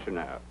got sense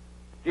enough.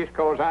 Just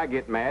 'cause I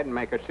get mad and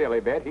make a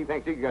silly bet, he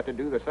thinks he got to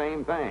do the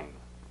same thing.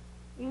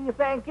 You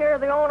think you're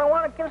the only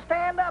one that can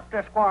stand up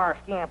to Squire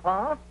Skimp,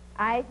 huh?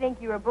 I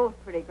think you were both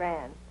pretty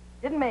grand.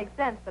 Didn't make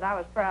sense, but I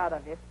was proud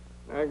of you.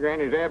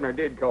 Granny's Abner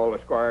did call the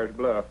Squire's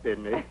bluff,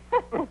 didn't he?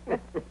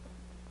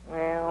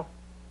 Well,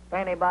 if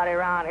anybody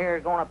around here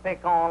is going to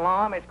pick on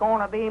Lum, it's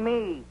going to be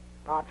me,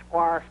 not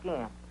Squire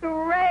Skimp.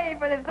 Hooray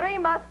for the Three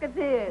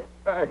Musketeers.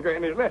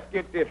 Granny, let's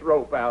get this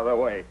rope out of the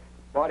way.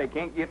 Body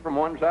can't get from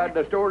one side of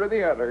the store to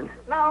the other.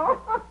 No.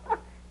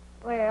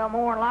 Well,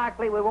 more than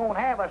likely we won't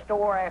have a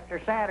store after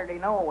Saturday,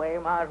 no way.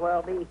 Might as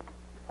well be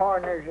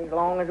partners as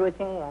long as we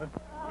can.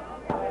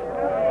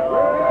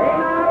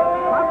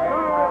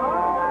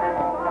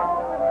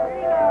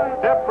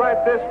 Step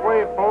right this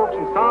way, folks,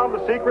 and solve the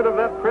secret of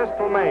that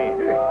crystal maze.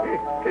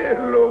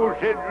 Hello,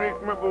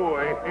 Cedric, my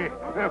boy.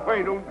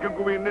 Why don't you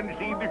go in and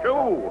see the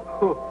show?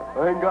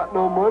 I ain't got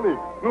no money.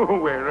 Oh,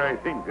 well, I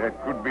think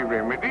that could be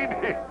remedied.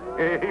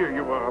 Here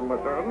you are, my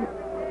son.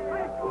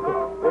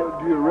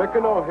 Do you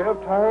reckon I'll have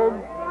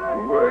time?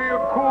 Why,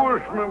 of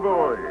course, my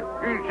boy.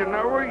 It's an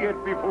hour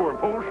yet before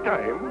post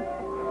time.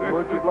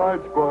 Much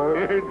obliged, Squire.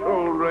 It's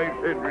all right,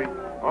 Cedric.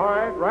 All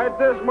right, right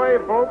this way,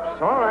 folks.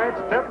 All right,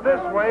 step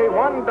this way.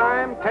 1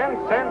 dime,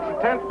 10 cents,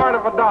 a tenth part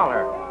of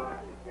 $1.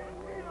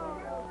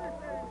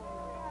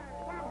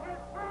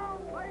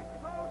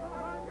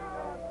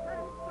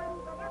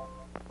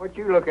 What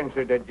you looking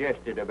so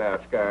digested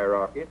about,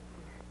 Skyrocket?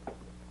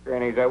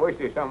 Grannies, I wish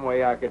there's some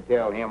way I could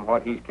tell him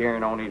what he's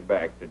carrying on his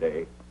back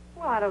today.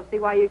 Well, I don't see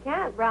why you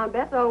can't. Brown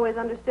Bess always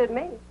understood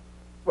me.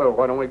 Well,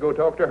 why don't we go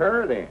talk to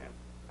her, then?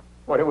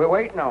 What are we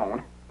waiting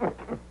on?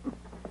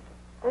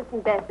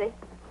 Listen, Bessie.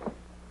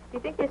 Do you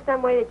think there's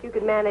some way that you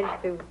could manage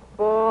to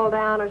fall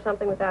down or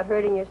something without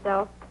hurting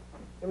yourself?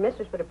 Your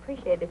mistress would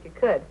appreciate it if you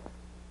could.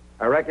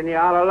 I reckon you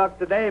out of luck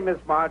today, Miss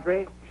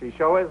Marjorie. She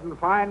sure isn't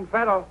fine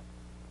fettle.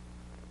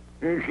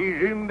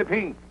 She's in the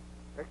pink.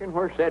 Reckon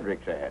where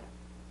Cedric's at.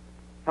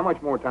 How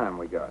much more time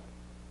we got?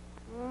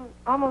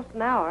 Almost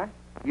an hour.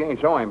 You ain't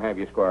saw him, have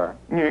you, Squire?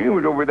 Yeah, he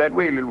was over that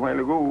way a little while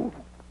ago.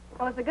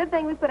 Well, it's a good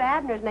thing we put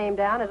Abner's name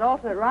down as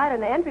alternate rider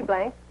in the entry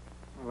blank.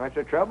 Well, that's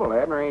the trouble.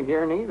 Abner ain't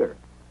here neither.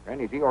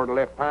 Granny's he ought to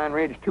left Pine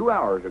Ridge 2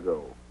 hours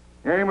ago.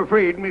 I'm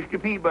afraid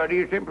Mr. Peabody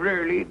is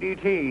temporarily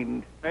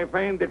detained. I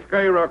find that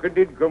Skyrocket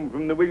did come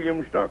from the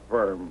Williams stock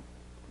farm.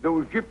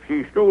 Those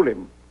gypsies stole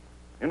him.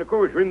 And, of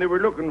course, when they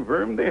were looking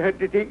for him, they had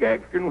to take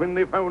action when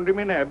they found him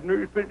in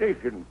Abner's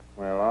possession.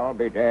 Well, I'll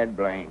be dad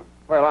blamed.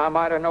 Well, I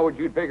might have knowed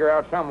you'd figure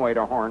out some way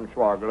to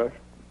hornswoggle us.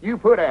 You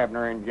put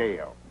Abner in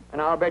jail.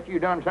 And I'll bet you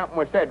done something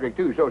with Cedric,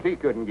 too, so he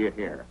couldn't get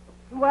here.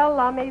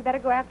 Well, maybe better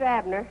go after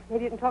Abner.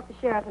 Maybe you can talk the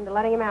sheriff into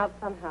letting him out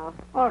somehow.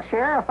 Well,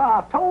 Sheriff,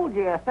 I've told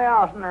you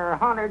 1,000 or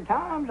 100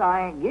 times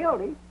I ain't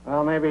guilty.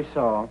 Well, maybe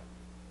so.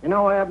 You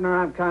know, Abner,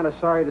 I'm kind of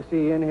sorry to see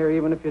you in here,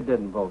 even if you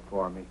didn't vote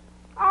for me.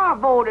 I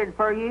voted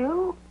for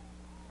you.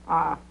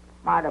 I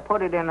might have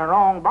put it in the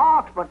wrong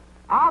box, but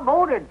I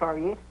voted for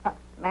you.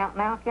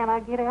 Now, can I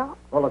get out?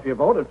 Well, if you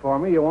voted for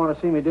me, you want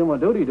to see me do my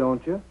duty,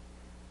 don't you?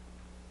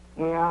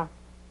 Yeah,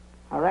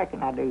 I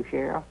reckon I do,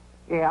 Sheriff.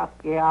 Yeah,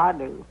 I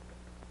do.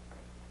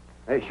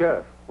 Hey,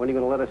 Sheriff, when are you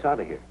going to let us out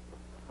of here?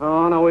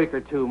 Oh, in a week or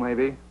two,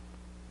 maybe.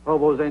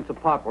 Hobos ain't so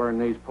popular in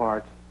these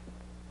parts.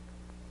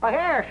 Well,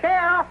 here,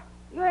 Sheriff,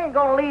 you ain't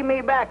gonna leave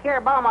me back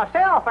here by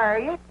myself, are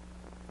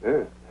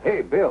you?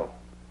 Hey, Bill.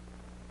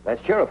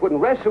 That sheriff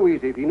wouldn't rest so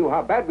easy if he knew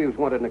how bad we was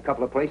wanted in a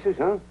couple of places,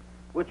 huh?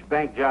 Which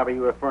bank job are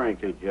you referring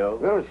to, Joe?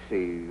 Well, let's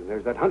see.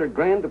 There's that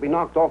 $100,000 to be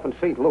knocked off in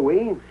St.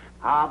 Louis.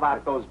 How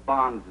about those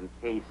bonds in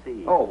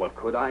KC? Oh, well,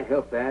 could I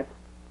help that?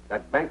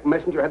 That bank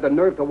messenger had the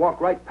nerve to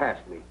walk right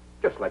past me,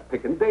 just like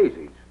picking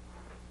daisies.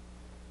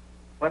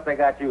 What they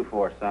got you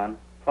for, son?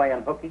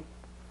 Playing hooky?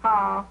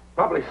 Huh?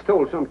 Probably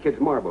stole some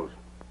kid's marbles.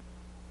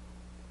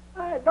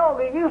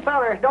 Doggy, you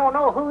fellers don't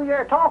know who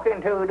you're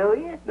talking to, do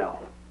you? No.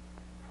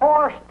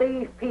 Horse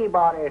Thief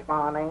Peabody's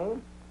my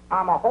name.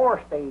 I'm a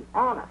horse thief,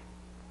 honest.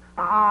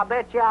 I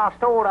bet you I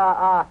stole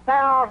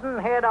 1,000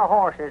 head of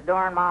horses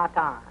during my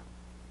time.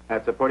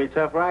 That's a pretty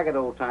tough racket,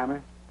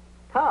 old-timer.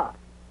 Tough?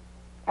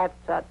 That's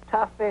the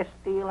toughest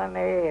stealing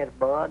there is,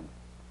 bud.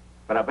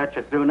 But I bet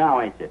you're through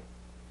now, ain't you?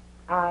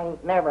 I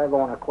ain't never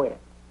gonna quit.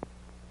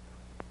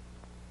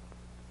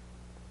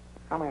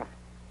 Come here.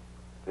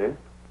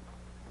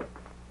 Yeah?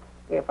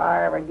 If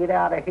I ever get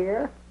out of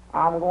here,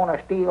 I'm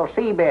gonna steal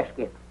sea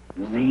biscuit.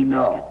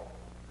 No.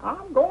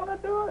 I'm gonna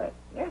do it.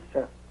 Yes,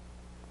 sir.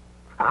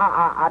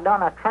 I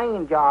done a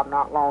train job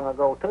not long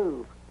ago,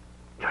 too.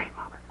 Train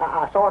robber.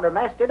 I sort of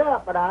messed it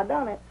up, but I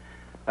done it.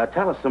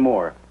 Tell us some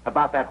more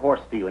about that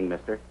horse stealing,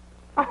 mister.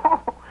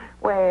 Well,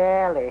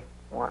 there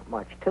weren't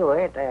much to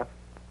it.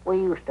 We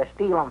used to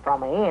steal them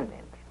from the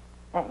Indians.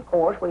 And, of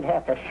course, we'd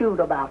have to shoot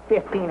about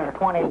 15 or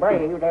 20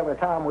 braves every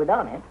time we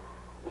done it.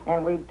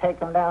 And we'd take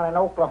them down in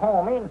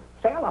Oklahoma and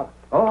sell them.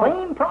 Oh.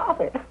 Clean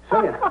profit.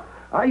 Say,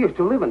 I used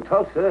to live in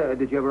Tulsa.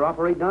 Did you ever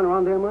operate down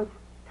around there much?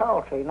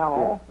 Tulsa,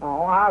 no.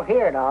 I've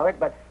heard of it,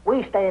 but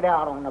we stayed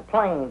out on the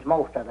plains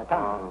most of the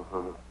time.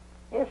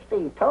 Yes,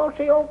 see,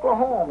 Tulsa,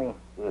 Oklahoma.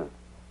 Yeah.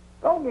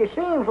 Oh, it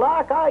seems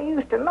like I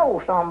used to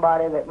know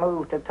somebody that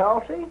moved to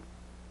Tulsa.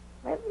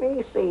 Let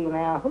me see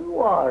now. Who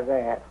was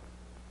that?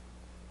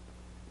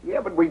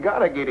 Yeah, but we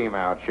gotta get him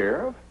out,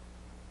 Sheriff.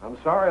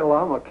 I'm sorry,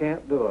 Lum, I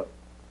can't do it.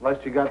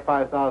 Unless you got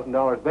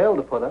 $5,000 bail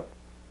to put up.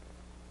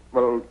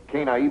 Well,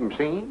 can't I even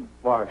see him?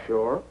 Why,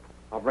 sure.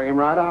 I'll bring him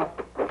right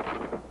out.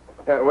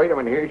 Wait a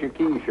minute. Here's your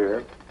key,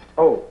 Sheriff.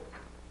 Oh.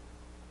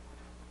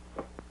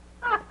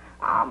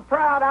 I'm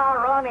proud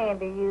I'll run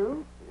into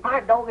you. My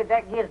doggy,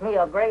 that gives me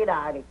a great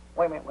idea.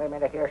 Wait a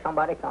minute. I hear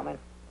somebody coming.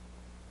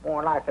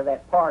 More likely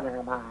that partner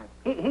of mine.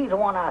 He's the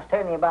one I was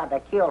telling you about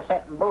that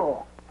kill-setting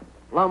bull.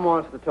 Lum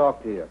wants to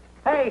talk to you.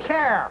 Hey,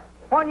 Sheriff,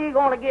 when you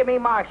going to give me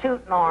my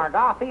shooting irons?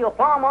 I feel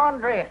plumb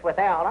undressed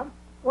without them.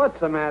 What's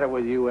the matter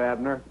with you,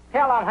 Abner?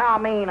 Tell them how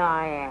mean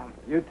I am.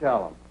 You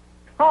tell him.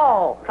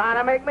 Oh, trying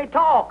to make me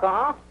talk,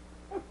 huh?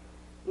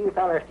 You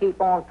fellas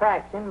keep on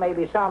practicing.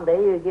 Maybe someday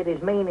you'll get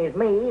as mean as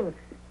me and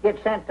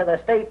get sent to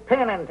the state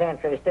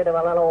penitentiary instead of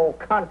a little old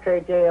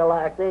country jail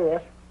like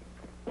this.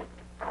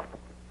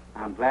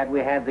 I'm glad we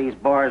had these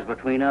bars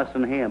between us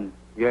and him.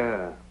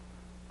 Yeah.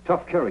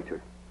 Tough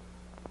character.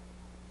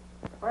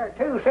 For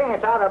 2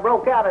 cents, I'd have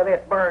broke out of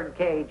this bird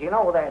cage. You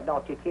know that,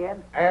 don't you,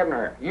 kid?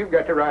 Abner, you've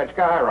got to ride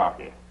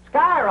Skyrocket.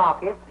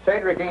 Skyrocket?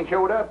 Cedric ain't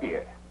showed up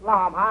yet.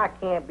 Lum, I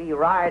can't be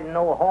riding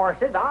no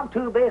horses. I'm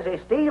too busy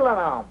stealing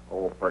them.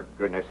 Oh, for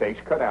goodness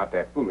sakes, cut out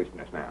that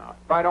foolishness now.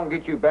 If I don't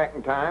get you back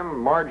in time,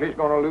 Marjorie's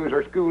going to lose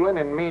her schooling,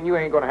 and me and you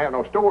ain't going to have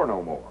no store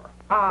no more.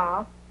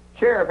 Huh?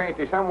 Sheriff, ain't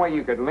there some way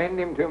you could lend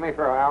him to me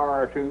for an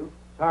hour or two?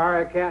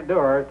 Sorry, I can't do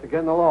her. It's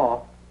against the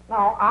law.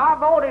 No, I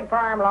voted for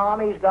him, Lum.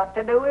 He's got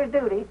to do his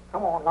duty.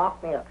 Come on,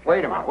 lock me up.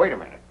 Wait a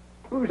minute.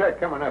 Who's that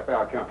coming up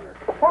out yonder?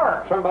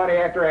 Where? Somebody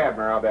after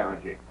Abner, I'll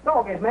balance you.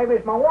 Doggies, maybe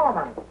it's my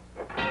woman.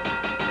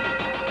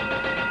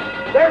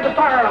 There's the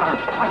fire alarm.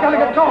 I gotta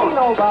get going.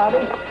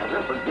 Nobody.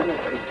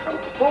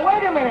 Well,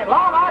 wait a minute,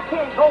 Lum. I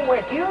can't go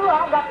with you.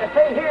 I've got to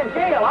stay here in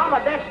jail. I'm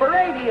a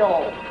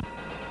desperado.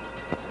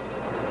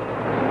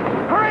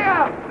 Hurry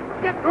up!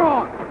 Get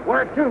going.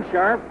 Where to,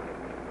 Sheriff?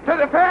 To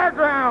the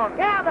fairground.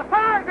 Yeah, the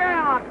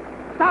fairground.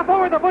 Stop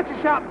over at the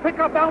butcher shop and pick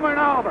up Elmer and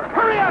Oliver.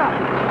 Hurry up!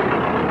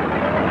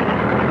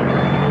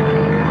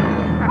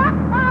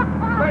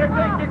 Better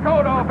take your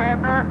coat off,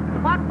 Abner.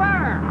 What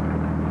for?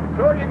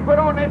 So you can put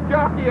on this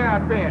jockey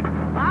outfit.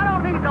 I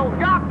don't need no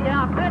jockey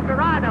outfit to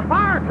ride a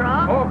fire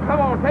truck. Oh,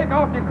 come on, take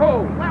off your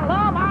coat. Well,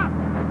 Lum,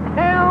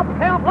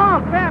 help,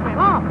 Lum, grab me,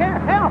 Lum, here,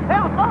 help,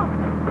 Lum.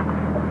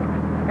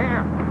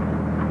 Here.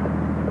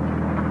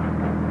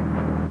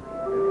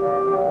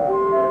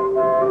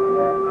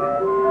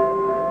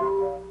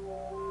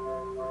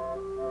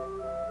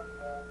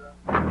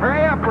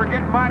 Hurry up, we're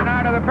getting mighty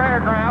nigh to the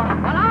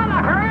fairground. Well, I'm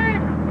a hurry.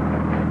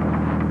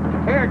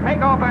 Here,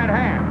 take off that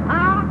hat.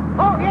 Huh?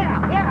 Oh, yeah,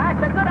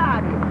 that's a good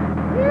idea.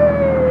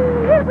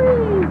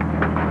 Yippee!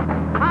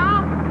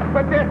 Huh?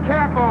 Put this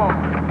cap on.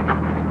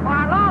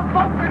 Why, Lum,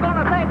 folks are going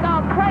to think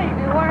I'm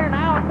crazy wearing an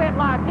outfit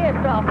like this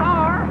to a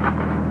fire.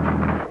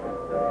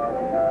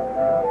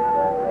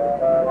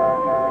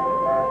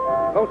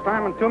 Post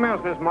time in 2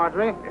 minutes, Miss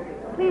Marjorie.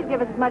 Please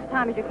give us as much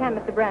time as you can,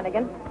 Mr.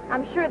 Brannigan.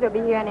 I'm sure they'll be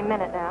here any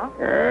minute now.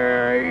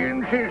 I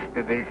insist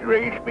that this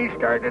race be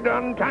started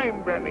on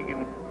time,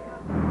 Brannigan.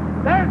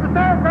 There's the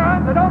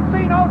fairgrounds. I don't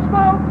see no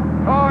smoke.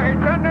 Oh, it's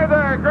under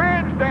the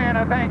grandstand,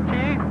 I think,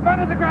 Chief.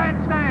 Under the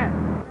grandstand.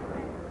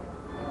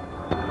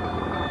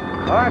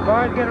 All right,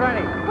 boys, get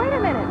ready. Wait a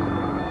minute.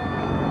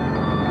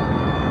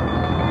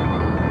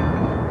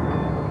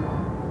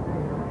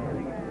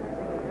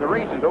 The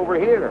race is over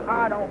here.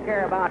 I don't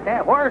care about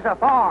that. Where's the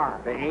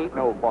fire? There ain't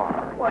no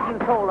bar. Well, you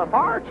told the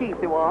fire chief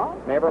there was.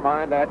 Never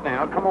mind that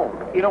now. Come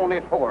on. Get on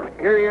this horse.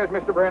 Here he is,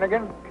 Mr.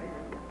 Brannigan.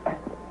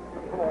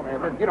 Come on,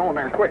 Everett. Get on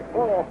there quick.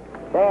 Oh,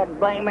 Dad,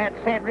 blame that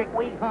Cedric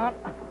Wheat Hunt.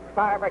 If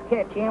I ever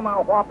catch him,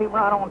 I'll whop him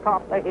right on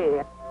top of the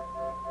head.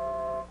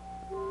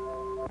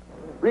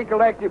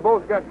 Recollect, you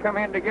both got to come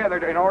in together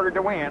in order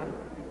to win.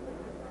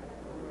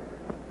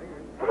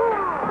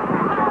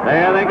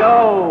 There they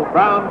go.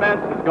 Brown Bess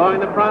is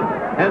going to front.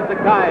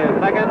 Hezekiah is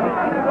second.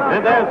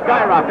 And there's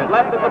Skyrocket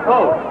left at the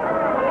post.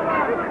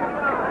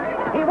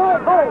 He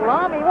won't go,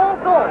 Lum. He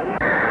won't go.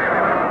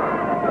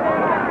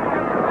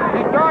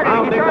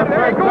 Rounding the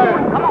first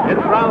turn.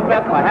 It's Brown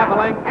Bess by half a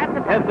length.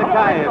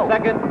 Hezekiah is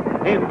second.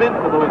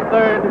 Invincible is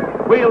third.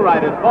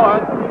 Wheelwright is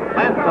fourth.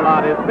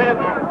 Lancelot is fifth.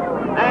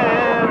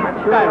 And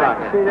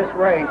Skyrocket. See this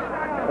race.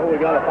 Oh, we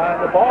got to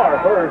find the bar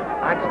first.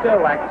 I'd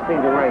still like to see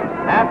the race.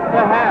 Half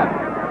to half.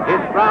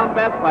 It's Brown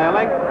Bess by a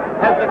length.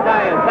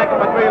 Hezekiah is second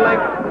by 3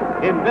 lengths.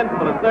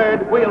 Invincible is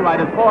third.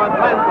 Wheelwright is fourth.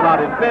 Lancelot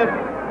is fifth.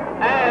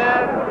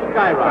 And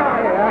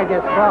Skyrocket. I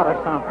just thought of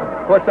something.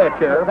 What's that,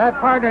 Sheriff?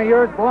 That partner of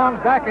yours belongs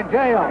back in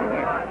jail.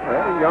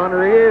 Well,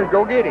 yonder he is.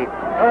 Go get him.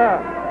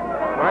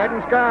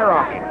 Riding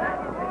Skyrocket.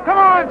 Come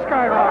on,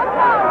 Skyrocket.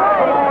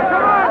 Come on,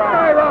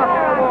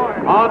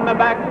 Skyrocket. On the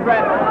back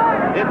stretch,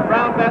 it's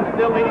Brown Bess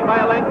still leading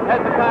by a length.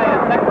 Hezekiah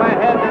is second by a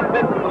head.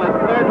 Invincible is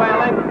third by a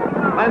length.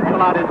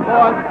 Lancelot is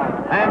fourth.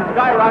 And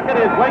Skyrocket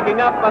is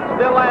waking up, but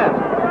still last.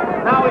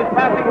 Now he's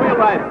passing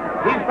Wheelwright.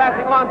 He's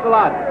passing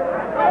Lancelot.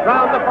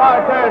 Round the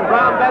far turn,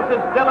 Brown Bess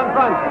is still in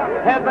front.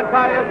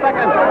 Hezekiah is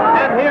second.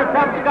 And here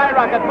comes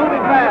Skyrocket,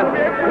 moving fast.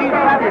 He's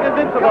passing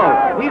Invincible.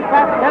 He's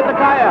passing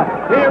Hezekiah.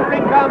 Here he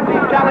comes.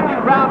 He's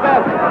challenging Brown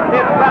Bess.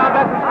 It's Brown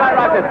Bess and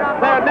Skyrocket.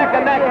 They're neck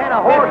and neck.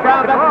 It's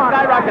Brown Bess and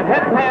Skyrocket.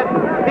 Head to head.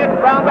 It's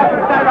Brown Bess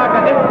and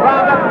Skyrocket. It's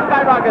Brown Bess and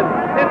Skyrocket.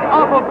 It's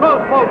awful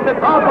close, folks.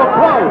 It's awful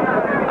close.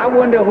 I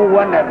wonder who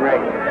won that race.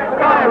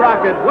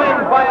 Skyrocket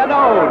wins by a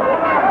nose.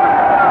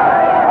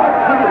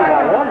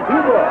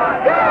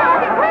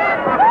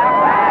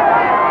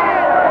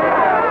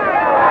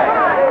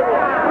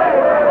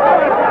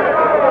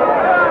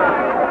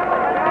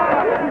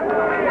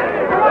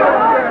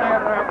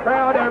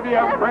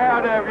 I'm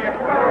proud of you.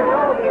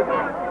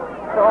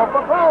 So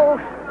for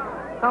close.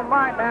 Some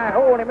might not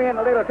hold him in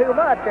a little too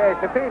much as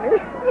to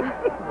finish.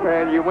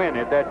 Well, you win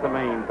it. That's the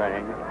main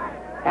thing.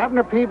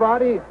 Abner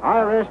Peabody, I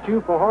arrest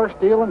you for horse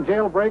stealing,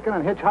 jailbreaking,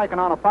 and hitchhiking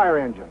on a fire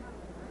engine.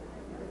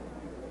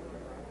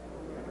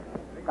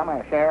 Come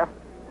here, Sheriff.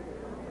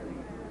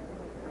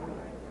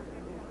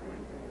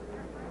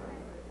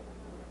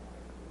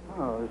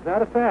 Oh, is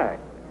that a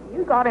fact?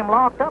 You got him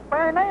locked up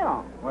there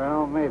now.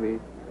 Well, maybe.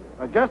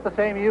 Just the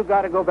same, you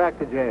got to go back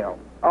to jail.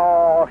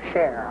 Oh,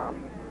 Sheriff.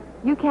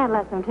 You can't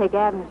let them take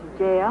Abner to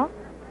jail.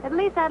 At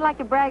least I'd like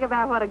to brag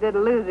about what a good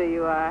loser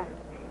you are.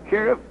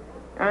 Sheriff,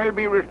 I'll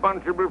be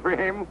responsible for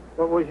him.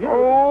 What was you?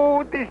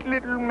 Oh, this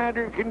little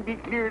matter can be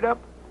cleared up.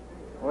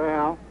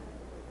 Well,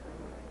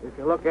 if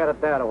you look at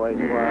it that way,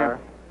 you are.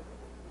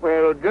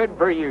 Well, good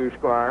for you,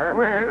 Squire.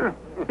 Well,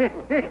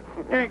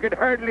 I could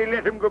hardly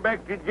let him go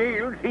back to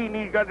jail, seeing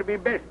he's got to be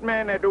best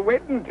man at a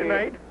wedding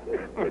tonight.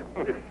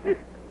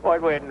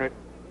 What wedding?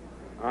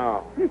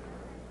 Oh.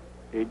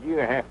 Did you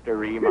have to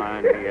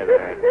remind me of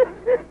that?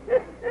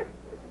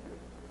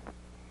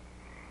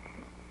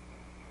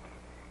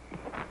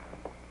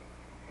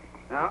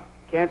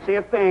 Can't see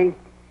a thing.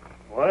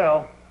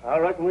 Well, I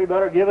reckon we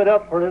better give it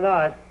up for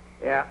tonight.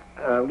 Yeah,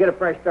 get a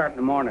fresh start in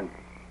the morning.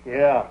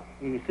 Yeah,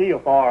 you can see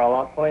afar a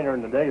lot plainer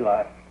in the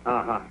daylight.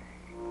 Uh-huh.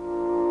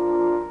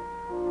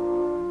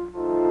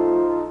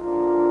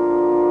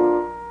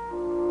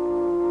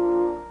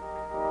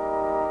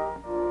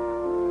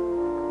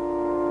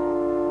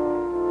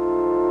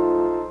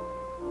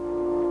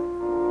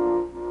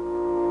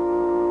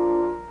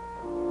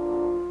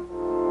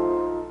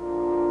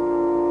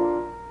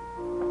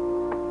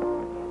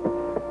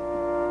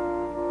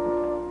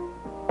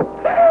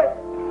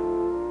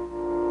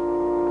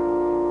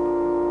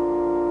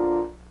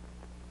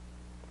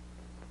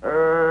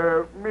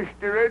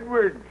 Mr.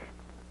 Edwards.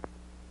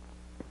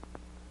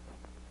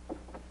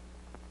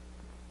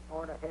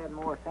 Ought to have had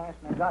more sense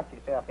than got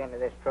yourself into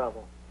this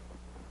trouble.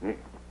 Yeah.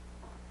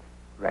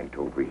 Right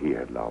over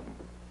here, Lum.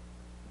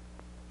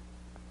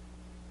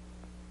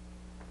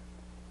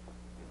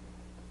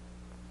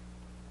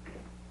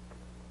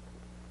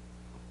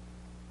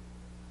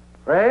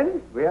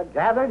 Friends, we are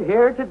gathered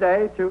here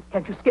today to...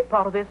 Can't you skip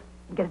part of this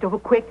and get it over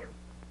quick?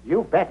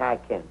 You bet I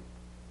can.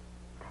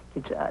 Thank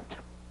you, Judge.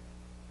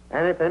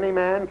 And if any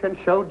man can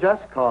show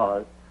just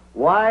cause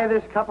why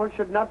this couple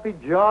should not be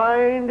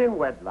joined in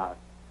wedlock,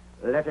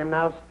 let him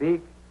now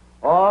speak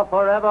or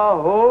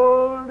forever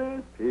hold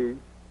his peace.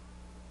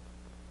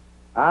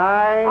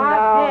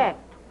 Object.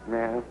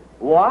 Yeah.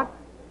 What?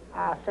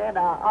 I said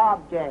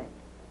object.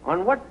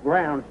 On what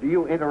grounds do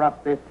you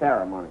interrupt this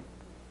ceremony?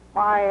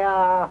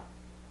 My,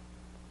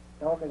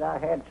 told that I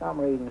had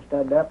some reading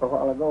studied up a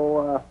while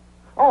ago.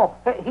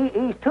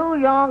 He's too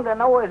young to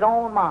know his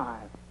own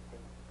mind.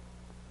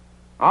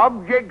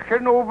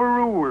 Objection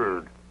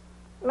overruled.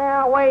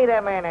 Now, wait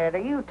a minute. Are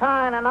you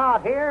tying a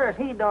knot here, or is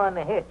he doing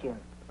the hitching?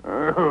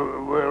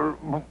 Go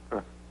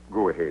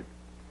ahead.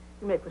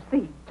 You may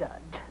proceed, Judge.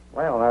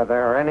 Well, are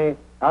there any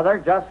other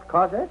just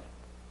causes?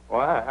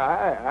 Well,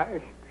 I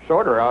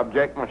sort of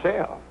object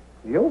myself.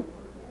 You?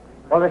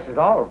 Well, this is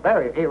all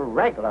very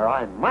irregular,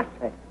 I must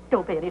say.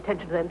 Don't pay any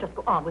attention to them. Just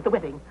go on with the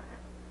wedding.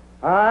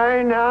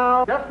 I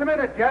now... Just a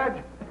minute, Judge.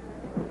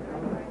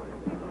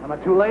 Am I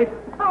too late?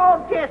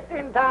 Oh, just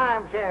in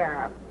time,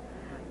 Sheriff.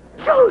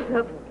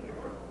 Joseph!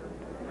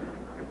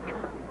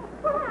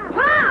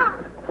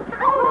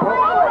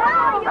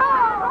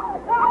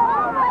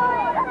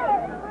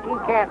 She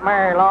can't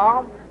marry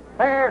Lum.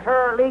 There's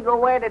her legal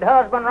wedded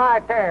husband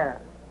right there.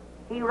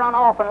 He run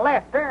off and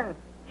left her, and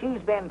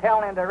she's been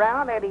telling it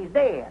around that he's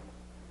dead.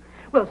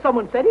 Well,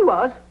 someone said he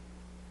was.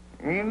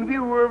 In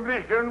view of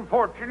this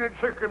unfortunate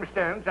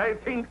circumstance, I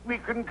think we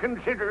can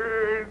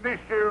consider this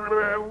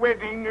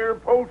wedding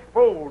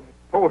postponed.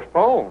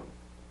 Postponed?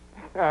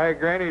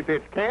 Granny,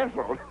 it's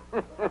canceled.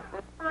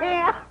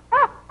 Yeah.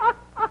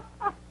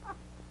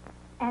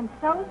 And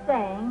so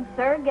saying,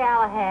 Sir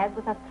Galahad,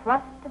 with a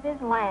thrust of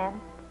his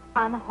lance,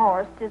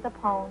 unhorsed his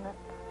opponent.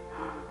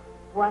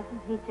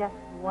 Wasn't he just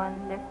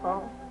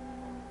wonderful?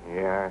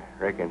 Yeah,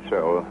 I reckon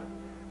so.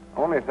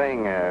 Only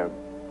thing,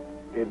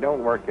 it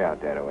don't work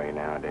out that way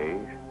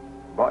nowadays.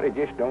 Body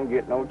just don't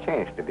get no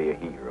chance to be a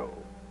hero.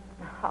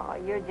 Oh,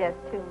 you're just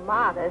too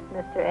modest,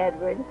 Mr.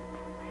 Edwards.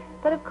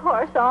 But of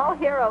course, all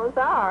heroes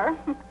are.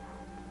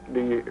 Do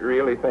you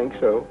really think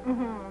so?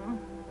 Mm-hmm.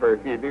 For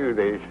if you do,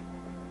 there's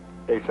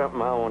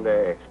something I want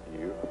to ask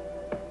you.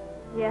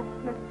 Yes,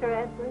 Mr.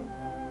 Edwards?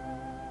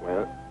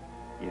 Well,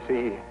 you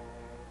see,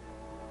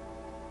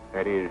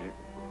 that is,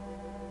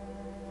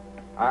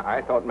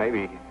 I thought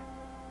maybe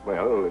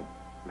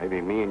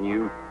me and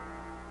you...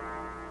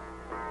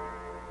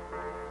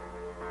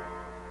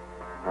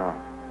 Oh.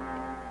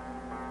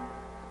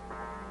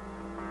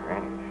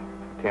 Granny,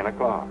 10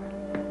 o'clock.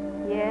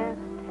 Yes,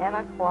 10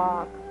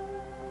 o'clock.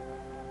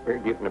 We're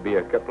getting to be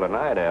a couple of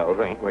night owls,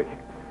 ain't we?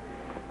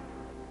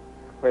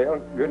 Well,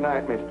 good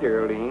night, Miss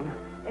Geraldine.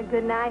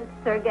 Good night,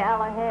 Sir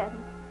Galahad.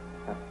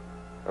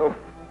 Oh.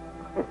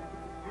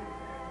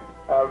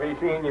 I'll be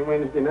seeing you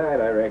Wednesday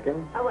night, I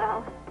reckon. Oh,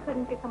 well,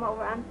 couldn't you come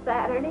over on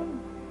Saturday?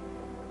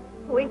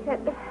 We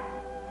could...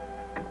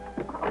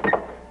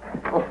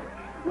 Oh.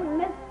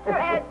 Mr.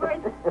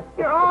 Edwards,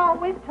 you're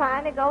always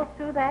trying to go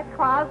through that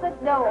closet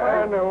door.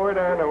 I know it.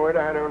 I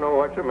don't know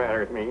what's the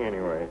matter with me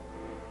anyway.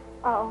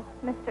 Oh,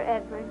 Mr.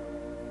 Edwards,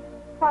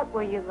 what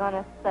were you going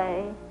to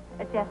say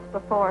just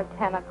before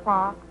 10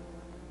 o'clock?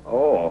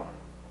 Oh,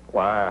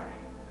 why,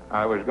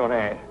 I was going to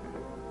ask...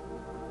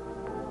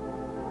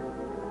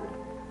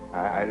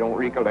 I don't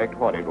recollect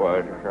what it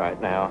was right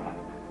now.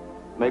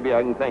 Maybe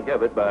I can think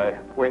of it by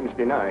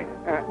Wednesday night.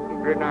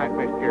 Good night,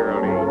 Miss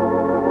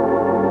Geraldine.